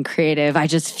non-measuring creative. I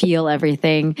just feel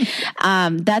everything.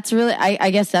 That's really,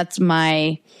 I guess that's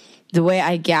the way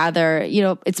I gather,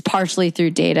 it's partially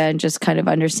through data and just kind of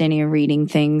understanding and reading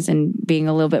things and being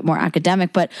a little bit more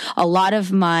academic. But a lot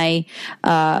of my,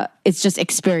 it's just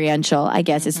experiential, I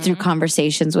guess. It's through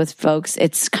conversations with folks.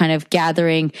 It's kind of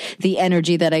gathering the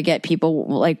energy that I get people,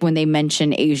 like when they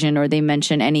mention Asian or they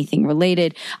mention anything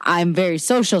related. I'm very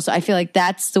social, so I feel like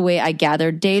that's the way I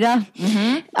gather data.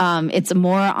 It's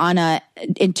more on a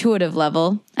intuitive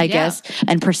level, I guess,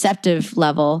 and perceptive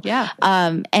level.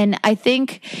 And I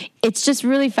think it's just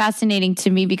really fascinating to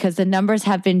me because the numbers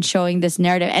have been showing this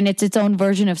narrative, and it's its own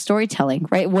version of storytelling,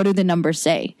 right? What do the numbers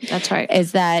say? That's right.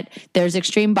 Is that there's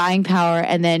extreme buying power,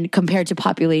 and then compared to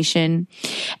population.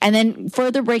 And then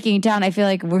further breaking it down, I feel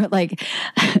like we're like,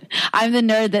 I'm the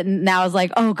nerd that now is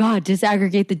like, oh God,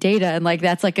 disaggregate the data. And like,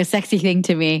 that's like a sexy thing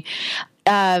to me.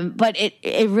 But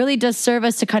it really does serve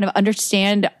us to kind of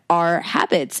understand our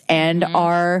habits and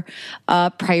our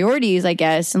priorities, I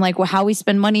guess, and like how we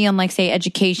spend money on, like, say,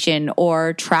 education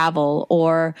or travel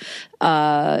or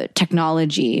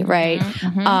technology, right?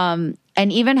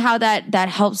 And even how that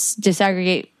helps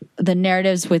disaggregate the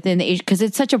narratives within the age, because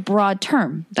it's such a broad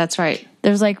term. That's right.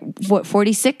 There's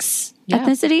 46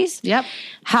 ethnicities? Yep.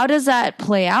 How does that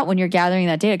play out when you're gathering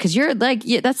that data? Because you're like,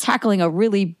 that's tackling a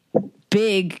really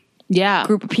big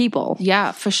group of people.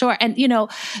 Yeah, for sure. And,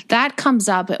 that comes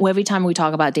up every time we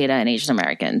talk about data in Asian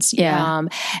Americans.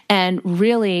 And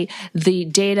really the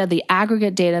data, the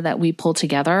aggregate data that we pull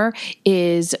together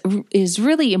is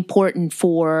really important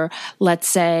for, let's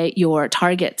say, your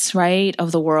Targets, right,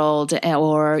 of the world,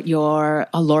 or your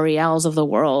L'Oreals of the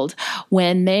world,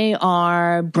 when they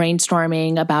are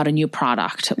brainstorming about a new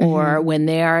product or when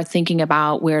they're thinking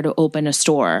about where to open a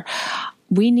store.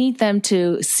 we need them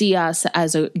to see us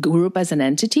as a group, as an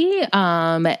entity,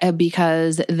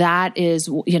 because that is,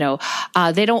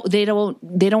 they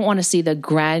don't want to see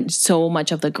so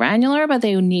much of the granular, but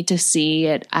they need to see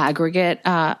it aggregate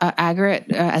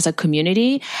as a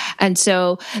community. And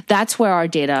so that's where our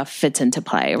data fits into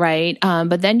play, right?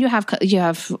 But then you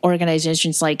have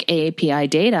organizations like AAPI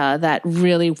Data that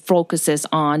really focuses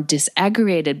on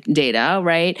disaggregated data,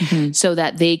 right? Mm-hmm. So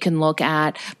that they can look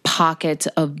at pockets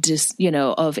of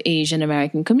of Asian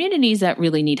American communities that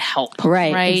really need help.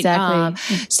 Right.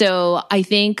 Exactly. So I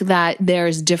think that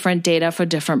there's different data for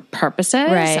different purposes.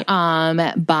 Right.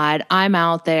 But I'm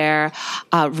out there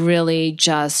really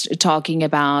just talking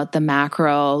about the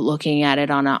macro, looking at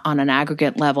it on an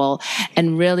aggregate level,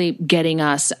 and really getting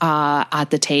us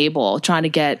at the table, trying to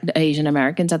get Asian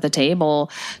Americans at the table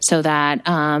so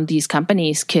that these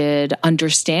companies could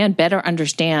better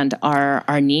understand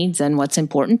our needs and what's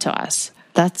important to us.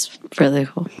 That's really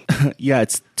cool. Yeah,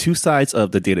 it's two sides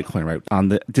of the data coin, right? On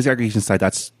the disaggregation side,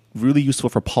 that's really useful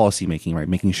for policy making, right?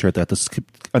 Making sure that the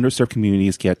underserved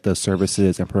communities get the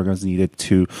services and programs needed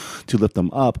to lift them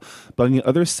up. But on the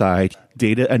other side,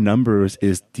 data and numbers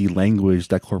is the language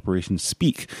that corporations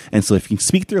speak. And so if you can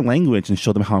speak their language and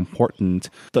show them how important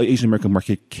the Asian American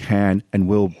market can and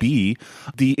will be,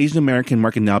 the Asian American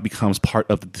market now becomes part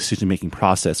of the decision-making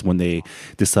process when they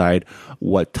decide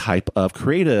what type of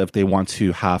creative they want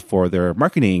to have for their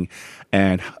marketing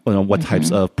and what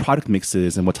types of product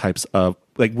mixes and what types of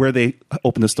where they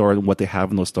open the store and what they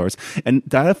have in those stores. And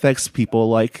that affects people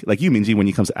like you, Minji, when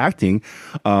it comes to acting.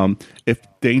 If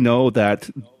they know that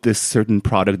this certain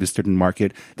product, this certain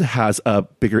market has a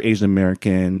bigger Asian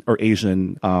American or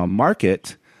Asian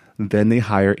market, then they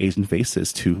hire Asian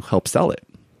faces to help sell it.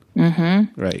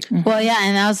 Mm-hmm. Right. Well, yeah,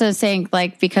 and I was also saying,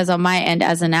 because on my end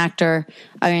as an actor,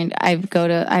 I mean, I've gone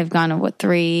to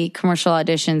 3 commercial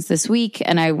auditions this week,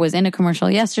 and I was in a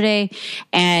commercial yesterday,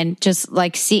 and just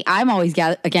I'm always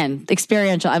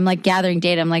experiential. I'm gathering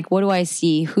data. I'm what do I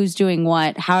see? Who's doing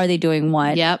what? How are they doing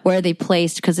what? Yep. Where are they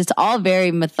placed? Because it's all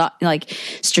very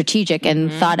strategic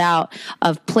and thought out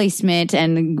of placement.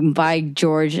 And by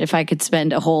George, if I could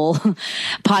spend a whole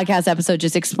podcast episode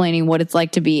just explaining what it's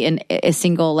like to be in a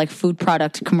single food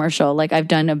product commercial. I've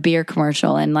done a beer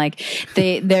commercial, and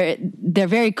they're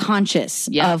very conscious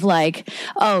of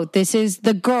oh, this is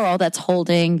the girl that's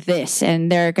holding this,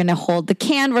 and they're going to hold the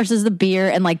can versus the beer,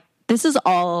 and this is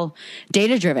all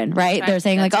data driven, right? They're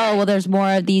saying well, there's more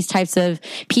of these types of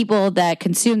people that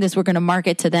consume this. We're going to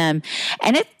market to them.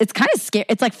 And it's kind of scary.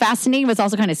 It's fascinating, but it's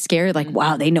also kind of scary.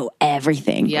 Wow, they know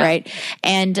everything, right?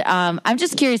 And I'm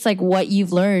just curious, what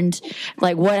you've learned,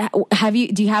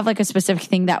 do you have a specific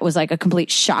thing that was a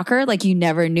complete shocker? You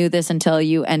never knew this until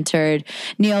you entered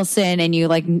Nielsen and you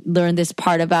learned this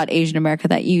part about Asian America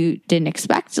that you didn't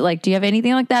expect? Do you have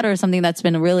anything like that, or something that's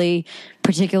been really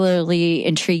particularly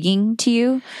intriguing to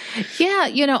you? Yeah,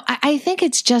 I think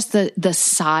it's just the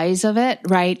size of it,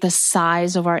 right? The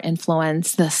size of our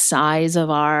influence, the size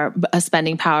of our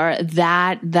spending power.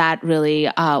 That really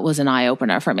was an eye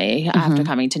opener for me after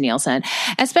coming to Nielsen,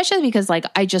 especially because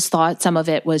I just thought some of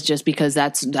it was just because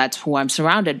that's who I'm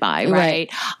surrounded by, right?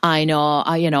 I know,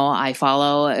 I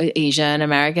follow Asian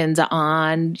Americans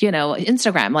on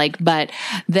Instagram, but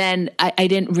then I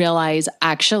didn't realize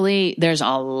actually there's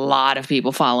a lot of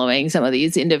people following some of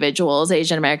these individuals,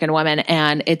 Asian American women,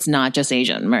 and it's not just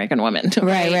Asian American women.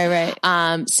 Right.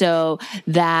 So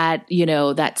that,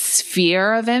 that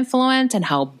sphere of influence and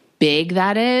how big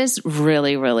that is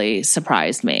really, really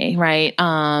surprised me. Right.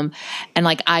 And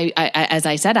I as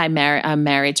I said, I'm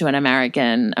married to an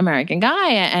American guy,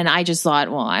 and I just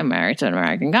thought, well, I'm married to an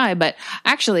American guy, but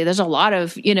actually there's a lot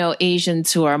of,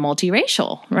 Asians who are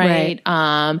multiracial. Right.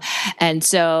 And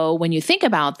so when you think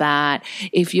about that,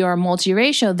 if you're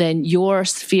multiracial, then your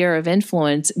sphere of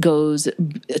influence goes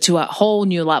to a whole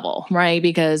new level, right?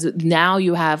 Because now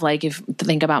you have if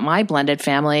think about my blended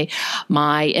family,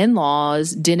 my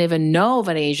in-laws didn't even know of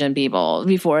an Asian people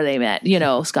before they met,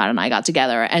 Scott and I got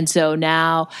together. And so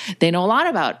now they know a lot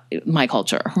about my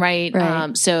culture, right?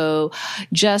 So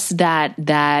just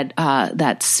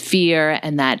that sphere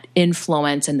and that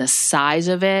influence and the size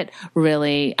of it,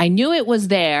 really, I knew it was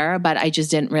there, but I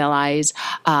just didn't realize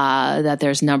that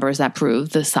there's numbers that prove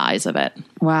the size of it.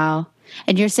 Wow.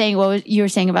 And you're saying, you were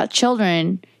saying about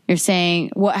children, you're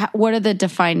saying, what are the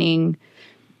defining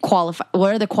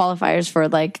what are the qualifiers for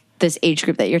this age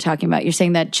group that you're talking about? You're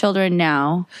saying that children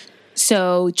now.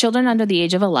 So children under the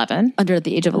age of 11. Under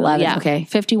the age of 11, yeah, okay.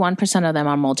 51% of them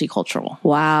are multicultural.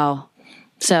 Wow.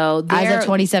 So As of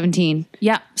 2017.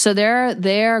 yeah. So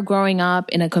they're growing up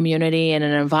in a community, in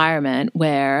an environment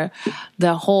where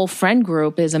the whole friend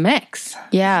group is a mix.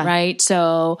 Yeah. Right.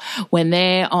 So when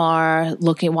they are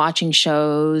watching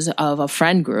shows of a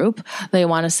friend group, they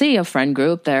want to see a friend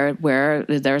group there where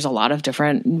there's a lot of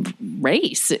different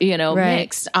race, Right.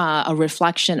 mixed, a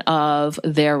reflection of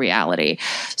their reality.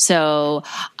 So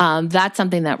that's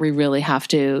something that we really have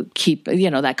to keep,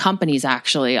 that companies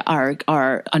actually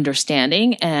are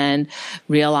understanding and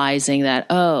realizing that,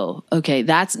 oh, okay,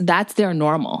 that's their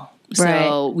normal.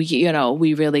 So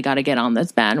we really got to get on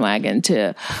this bandwagon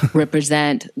to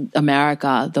represent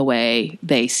America the way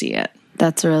they see it.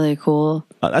 That's really cool.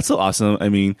 That's so awesome. I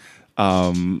mean,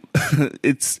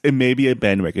 it may be a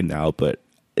bandwagon now, but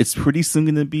it's pretty soon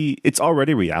going to be. It's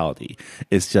already reality.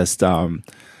 It's just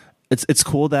it's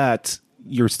cool that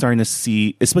you're starting to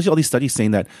see, especially all these studies saying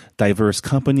that diverse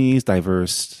companies,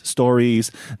 diverse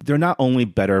stories, they're not only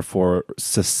better for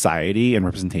society and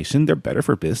representation, they're better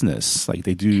for business. Like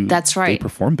they do. That's right. They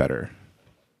perform better.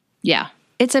 Yeah.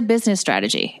 It's a business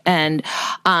strategy. And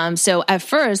so at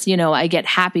first, I get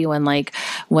happy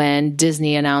when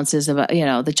Disney announces about,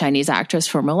 the Chinese actress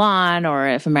for Mulan, or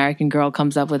if American Girl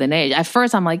comes up with an age. At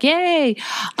first I'm like, yay.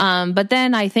 But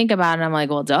then I think about it and I'm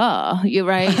like, well, duh. You're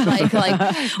right. Like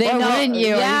they know, wouldn't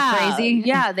you? Yeah, Are you crazy?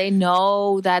 Yeah. They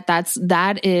know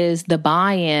that is the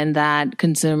buy-in that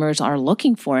consumers are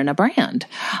looking for in a brand.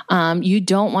 You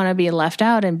don't want to be left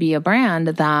out and be a brand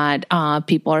that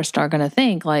people are starting to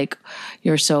think like,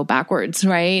 you're so backwards,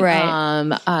 right?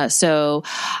 Right. So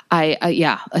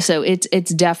so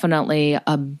it's definitely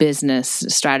a business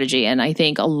strategy. And I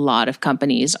think a lot of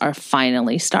companies are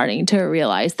finally starting to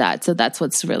realize that. So that's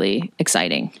what's really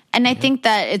exciting. And I think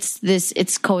that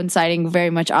it's coinciding very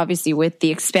much obviously with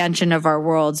the expansion of our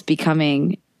worlds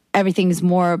becoming everything's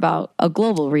more about a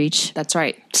global reach. That's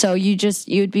right. So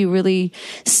you'd be really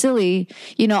silly,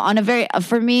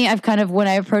 for me, I've kind of, when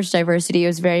I approached diversity, it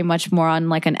was very much more on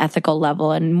like an ethical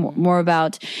level and more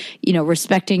about,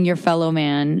 respecting your fellow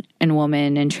man and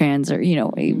woman and trans, or,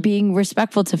 being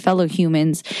respectful to fellow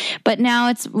humans. But now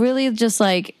it's really just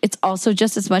like, it's also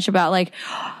just as much about like,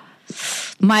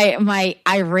 my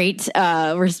irate,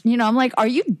 I'm like, are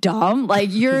you dumb? Like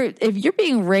if you're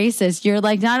being racist, you're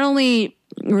like not only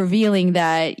revealing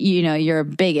that you're a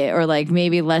bigot or like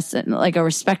maybe less than like a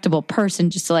respectable person,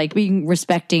 just like being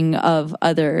respecting of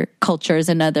other cultures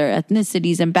and other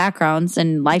ethnicities and backgrounds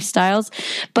and lifestyles,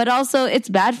 but also it's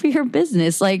bad for your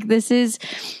business. Like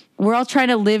we're all trying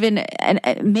to live in, and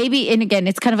maybe, and again,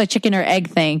 it's kind of a chicken or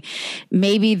egg thing.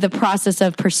 Maybe the process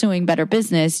of pursuing better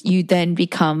business, you then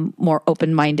become more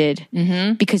open-minded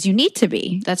because you need to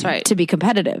be. That's right. To be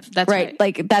competitive. That's right.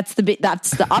 Like that's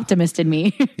the optimist in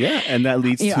me. Yeah, and that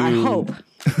leads to I hope.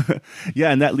 Yeah,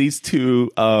 and that leads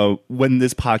to when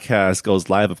this podcast goes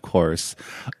live, of course,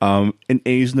 an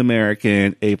Asian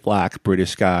American, a Black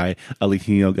British guy, a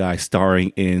Latino guy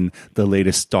starring in the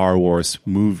latest Star Wars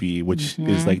movie, which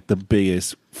is like the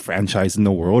biggest franchise in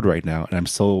the world right now. And I'm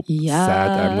so sad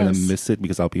that I'm going to miss it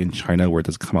because I'll be in China where it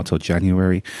doesn't come out till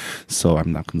January. So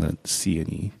I'm not going to see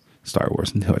any Star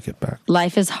Wars until I get back.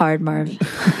 Life is hard, Marv.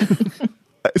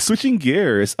 Switching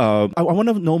gears, I want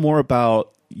to know more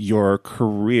about your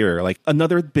career. Like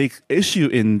another big issue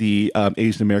in the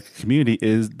Asian American community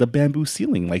is the bamboo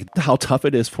ceiling, like how tough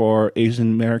it is for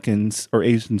Asian Americans or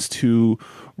Asians to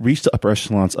reach the upper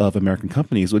echelons of American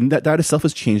companies. And that itself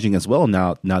is changing as well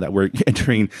now that we're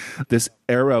entering this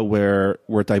era where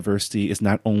diversity is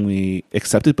not only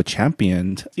accepted but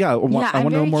championed. Yeah, I want to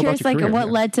know more about your career. What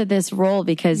led to this role,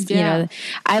 because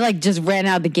I like just ran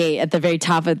out the gate at the very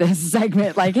top of this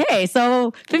segment like, hey,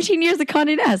 so 15 years of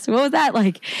Condé Nast, what was that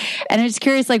like? And I'm just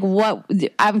curious,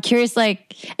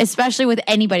 especially with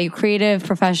anybody, creative,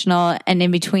 professional, and in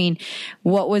between,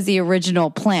 what was the original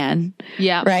plan?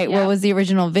 Yeah. Right? Yeah. What was the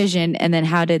original vision? And then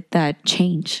how did that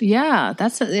change? Yeah,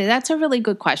 that's a really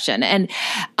good question. And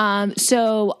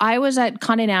so I was at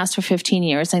Condé Nast for 15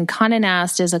 years, and Condé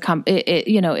Nast is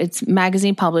it's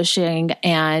magazine publishing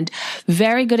and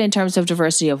very good in terms of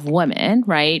diversity of women,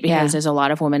 right? Because there's a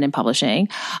lot of women in publishing.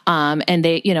 And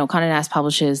they, Condé Nast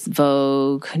publishes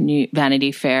Vogue,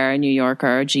 Vanity Fair, New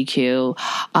Yorker, GQ,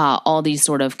 all these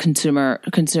sort of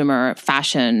consumer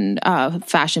fashion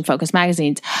focused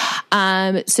magazines.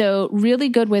 So really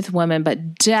good good with women,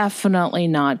 but definitely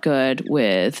not good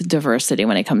with diversity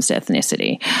when it comes to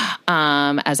ethnicity.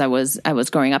 As I was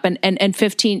growing up, and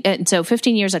 15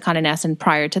 years at Condé Nast, and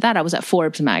prior to that, I was at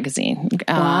Forbes magazine.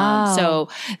 Wow. So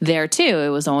there too, it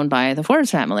was owned by the Forbes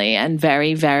family, and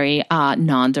very, very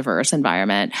non-diverse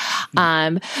environment.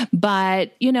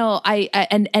 But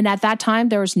and at that time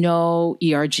there was no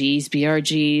ERGs,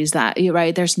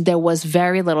 BRGs. There was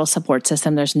very little support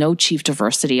system. There's no chief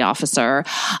diversity officer.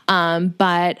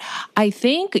 But I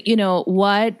think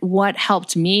what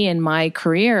helped me in my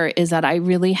career is that I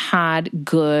really had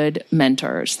good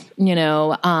mentors.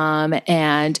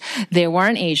 And they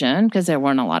weren't Asian, because there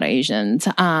weren't a lot of Asians.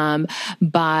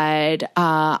 But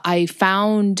I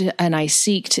found and I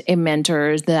seeked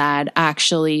mentors that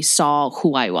actually saw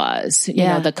who I was,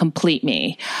 the complete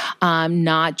me,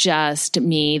 not just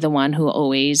me, the one who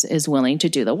always is willing to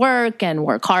do the work and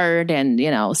work hard and,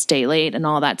 stay late and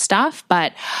all that stuff.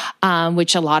 But,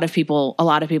 which a lot of people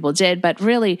did, but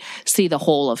really see the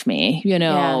whole of me,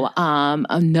 know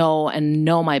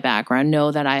my background,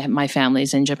 know that my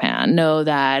family's in Japan, know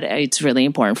that it's really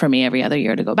important for me every other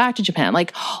year to go back to Japan,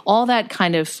 like all that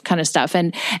kind of stuff.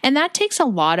 And that takes a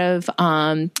lot of,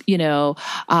 I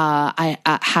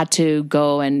had to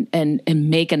go and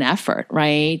make an effort,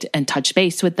 right? And touch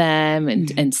base with them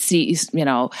and see,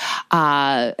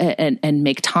 and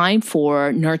make time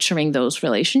for nurturing those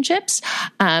relationships.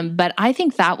 But I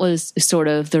think that was sort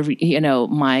of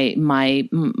my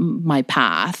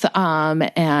path,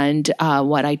 and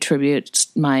what I attribute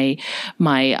my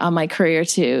career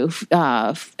to,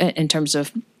 in terms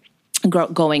of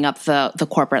going up the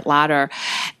corporate ladder.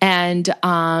 And,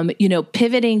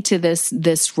 pivoting to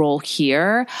this role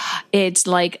here, it's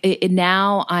like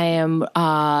now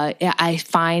I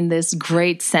find this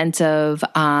great sense of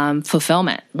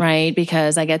fulfillment, right?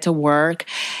 Because I get to work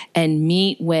and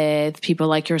meet with people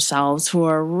like yourselves who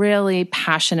are really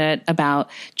passionate about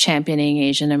championing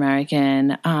Asian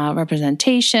American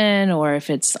representation, or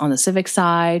if it's on the civic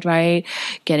side, right?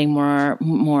 Getting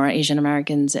more Asian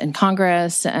Americans in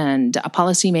Congress and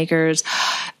policymakers.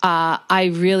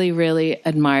 I really, really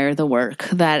admire the work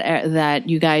that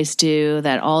you guys do,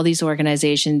 that all these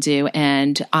organizations do,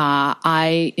 and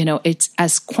it's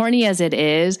as corny as it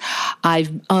is. I've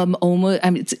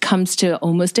it comes to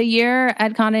almost a year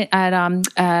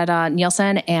at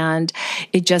Nielsen, and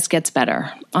it just gets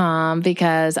better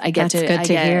because I get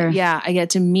hear. Yeah, I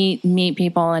get to meet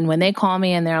people, and when they call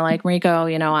me and they're like, Mariko,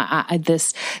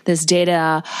 this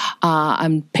data,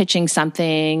 I'm pitching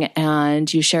something,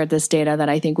 and you shared this data that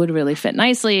I think would really fit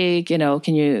nicely. Can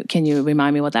you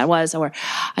remind me what that was? Or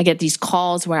I get these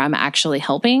calls where I'm actually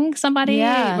helping somebody,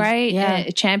 right? Yeah.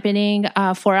 Championing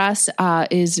for us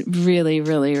is really,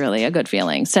 really, really a good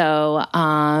feeling. So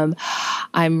I'm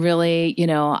really,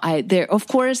 of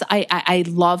course, I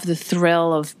love the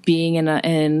thrill of being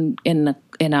in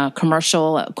a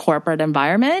commercial corporate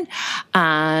environment,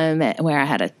 where I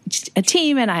had a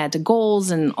team and I had the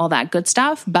goals and all that good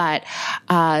stuff. But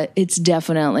it's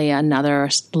definitely another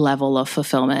level of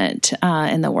fulfillment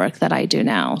in the work that I do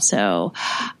now. So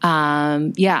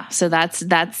so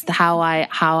that's how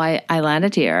I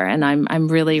landed here, and I'm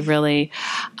really, really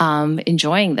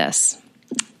enjoying this.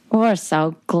 We're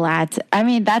so glad.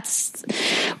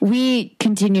 We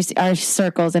continue our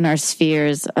circles and our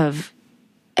spheres of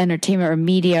entertainment or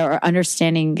media, or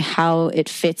understanding how it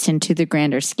fits into the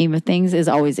grander scheme of things, is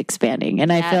always expanding.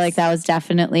 And I feel like that was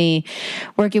definitely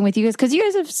working with you guys, because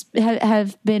you guys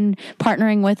have been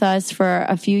partnering with us for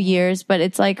a few years, but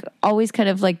it's like always kind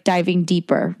of like diving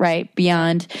deeper, right?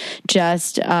 Beyond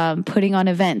just putting on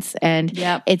events. And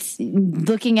it's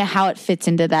looking at how it fits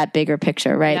into that bigger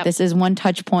picture, right? Yep. This is one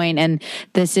touch point, and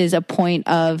this is a point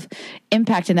of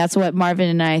impact. And that's what Marvin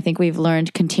and I think we've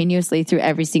learned continuously through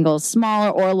every single smaller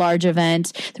or large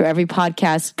event, through every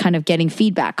podcast, kind of getting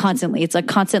feedback constantly. It's a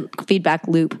constant feedback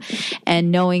loop, and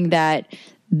knowing that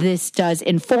this does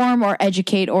inform or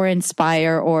educate or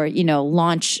inspire or,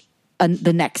 launch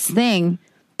the next thing.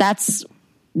 That's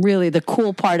really the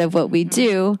cool part of what we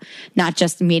do, not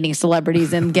just meeting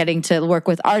celebrities and getting to work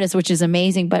with artists, which is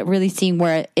amazing, but really seeing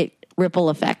where it ripple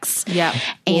effects. Yeah.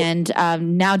 And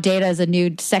now data is a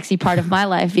new sexy part of my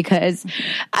life, because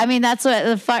that's what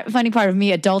the funny part of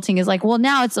me adulting is like, well,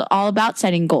 now it's all about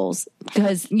setting goals,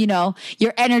 because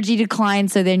your energy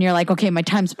declines. So then you're like, okay, my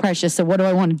time's precious. So what do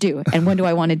I want to do? And when do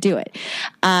I want to do it?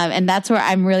 And that's where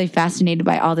I'm really fascinated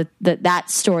by all that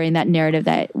story and that narrative,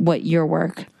 that what your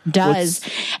work does.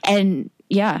 And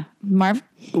yeah, Marv?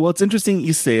 Well, it's interesting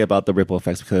you say about the ripple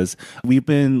effects because we've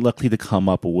been lucky to come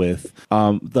up with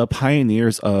the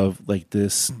pioneers of like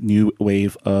this new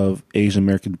wave of Asian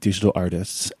American digital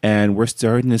artists, and we're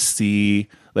starting to see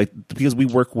like because we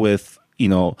work with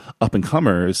up and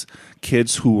comers,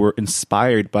 kids who were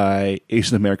inspired by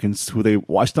Asian Americans who they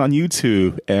watched on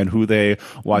YouTube and who they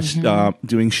watched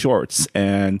doing shorts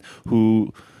and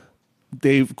who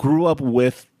they grew up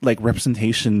with like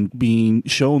representation being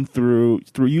shown through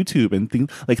YouTube and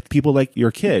things like people like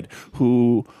your kid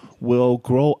who will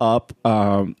grow up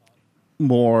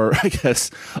more, I guess,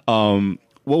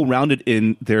 well-rounded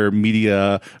in their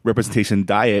media representation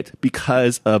diet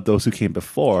because of those who came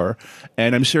before.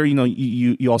 And I'm sure,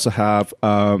 you also have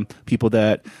people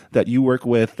that you work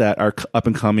with that are up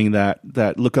and coming that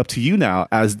look up to you now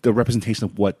as the representation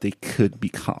of what they could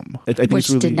become. I think which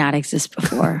did not exist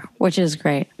before, which is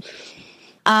great.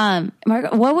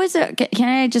 Mark, what was it?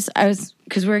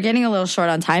 Because we're getting a little short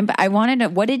on time, but I wanted to,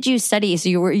 what did you study? So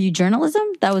were you journalism?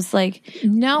 That was like,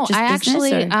 no, I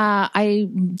actually, or? I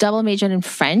double majored in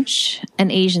French and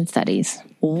Asian studies.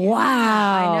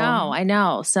 Wow. I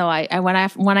know. So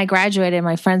when I graduated,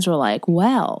 my friends were like,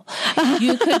 well,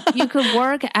 you could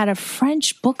work at a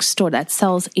French bookstore that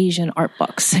sells Asian art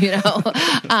books,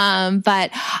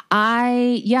 but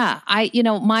my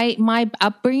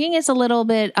upbringing is a little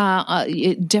bit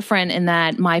different in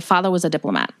that my father was a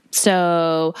diplomat.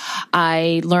 So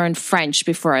I learned French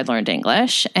before I learned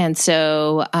English, and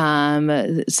so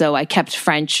I kept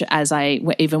French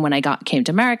even when I came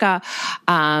to America,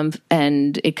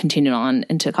 and it continued on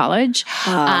into college.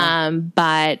 So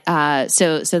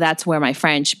that's where my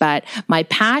French, but my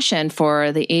passion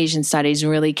for the Asian studies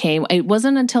really came. It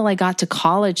wasn't until I got to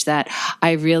college that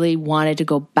I really wanted to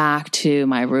go back to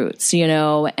my roots,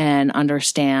 and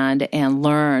understand and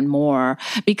learn more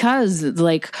because,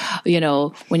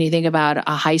 when you think about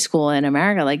a high school in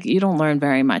America, like you don't learn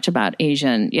very much about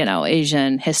Asian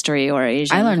history or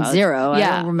Asian. I learned zero.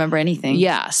 Yeah. I don't remember anything.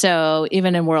 Yeah. So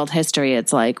even in world history,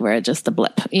 it's like we're just a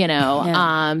blip,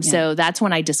 So that's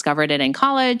when I discovered it in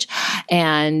college.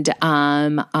 And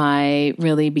I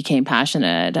really became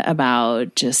passionate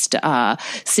about just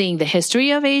seeing the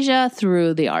history of Asia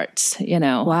through the arts,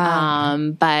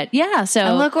 Wow. But yeah, so.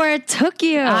 And look where it took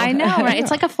you. I know, right?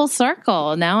 It's like a full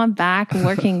circle. Now I'm back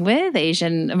working with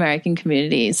Asian American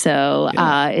community. So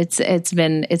it's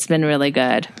been really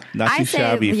good. Not too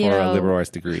shabby for a liberal arts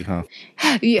degree, huh?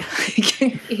 Yeah.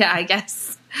 Yeah, I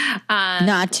guess.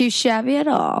 Not too shabby at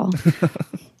all.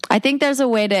 I think there's a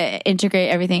way to integrate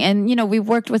everything. And, we've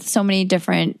worked with so many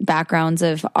different backgrounds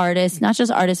of artists, not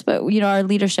just artists, but, our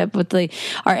leadership with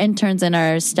our interns and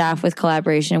our staff with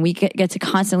collaboration. We get to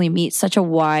constantly meet such a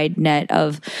wide net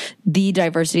of the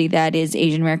diversity that is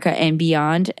Asian America and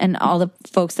beyond, and all the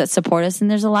folks that support us.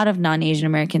 And there's a lot of non-Asian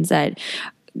Americans that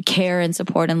care and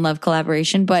support and love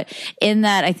collaboration. But in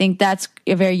that, I think that's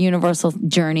a very universal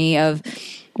journey of,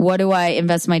 what do I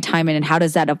invest my time in and how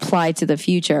does that apply to the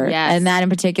future? Yes. And that in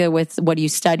particular with what you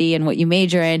study and what you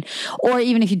major in, or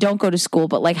even if you don't go to school,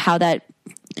 but like how that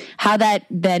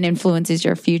then influences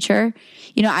your future.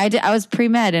 I was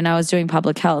pre-med and I was doing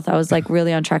public health. I was like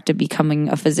really on track to becoming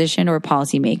a physician or a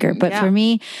policymaker. But for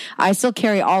me, I still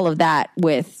carry all of that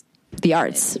with the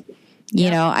arts.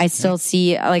 I still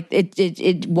see like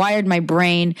it wired my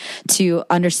brain to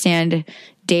understand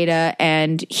data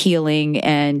and healing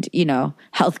and,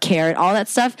 healthcare and all that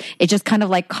stuff. It just kind of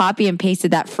like copy and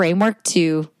pasted that framework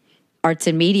to arts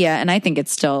and media. And I think it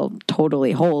still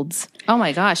totally holds. Oh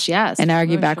my gosh, yes. And I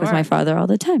argue back with my father all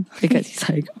the time because he's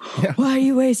like, why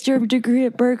you waste your degree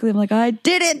at Berkeley? I'm like, I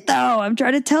did it though. I'm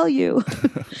trying to tell you.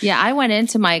 Yeah, I went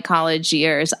into my college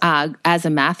years as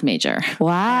a math major.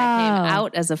 Wow. And I came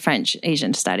out as a French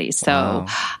Asian studies. So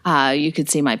you could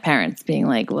see my parents being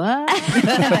like, what?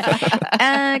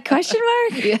 Question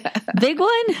mark? Yeah. Big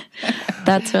one?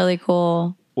 That's really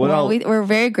cool. Well, we're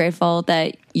very grateful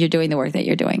that you're doing the work that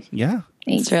you're doing. Yeah.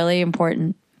 It's really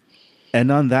important. And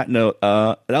on that note,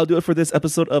 that'll do it for this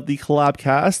episode of the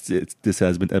Collabcast. This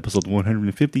has been episode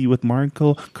 150 with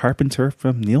Mariko Carpenter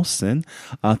from Nielsen.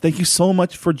 Thank you so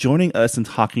much for joining us and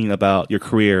talking about your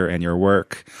career and your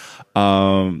work.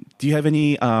 Do you have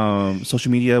any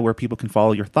social media where people can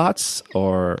follow your thoughts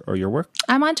or your work?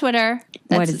 I'm on Twitter.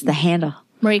 What is the handle?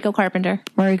 Mariko Carpenter.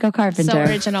 Mariko Carpenter. So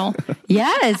original.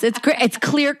 Yes, it's great. It's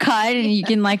clear cut and you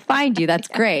can find you. That's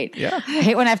great. Yeah. I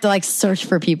hate when I have to search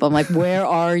for people. I'm like, where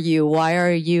are you? Why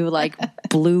are you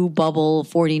Blue Bubble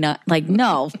 49?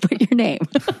 No, put your name.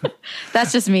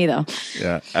 That's just me though.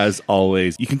 Yeah. As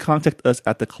always, you can contact us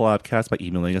at the Collabcast by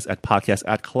emailing us at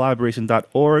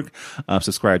podcast@collaboration.org.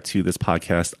 Subscribe to this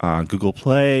podcast on Google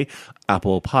Play,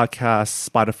 Apple Podcasts,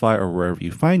 Spotify, or wherever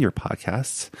you find your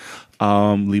podcasts.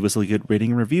 Leave us a good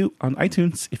rating and review on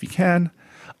iTunes if you can.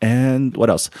 And what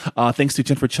else? Thanks to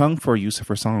Jennifer Chung for use of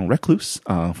her song Recluse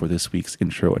for this week's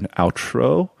intro and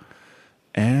outro.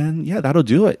 And yeah, that'll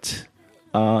do it.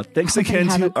 Thanks again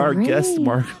to our guest,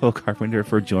 Margot Carpenter,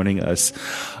 for joining us.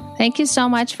 Thank you so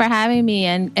much for having me,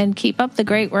 and keep up the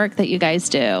great work that you guys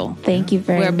do. Thank you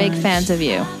very much. We're big fans of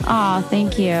you. Oh,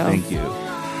 thank you. Thank you.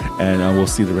 And we'll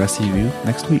see the rest of you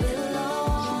next week.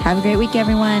 Have a great week,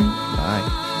 everyone.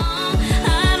 Bye.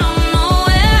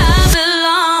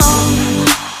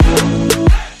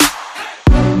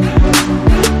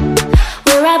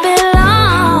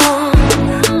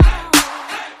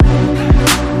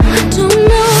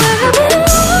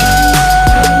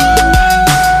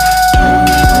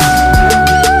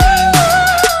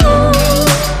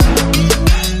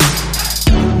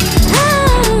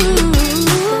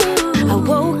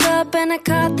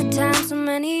 So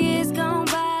many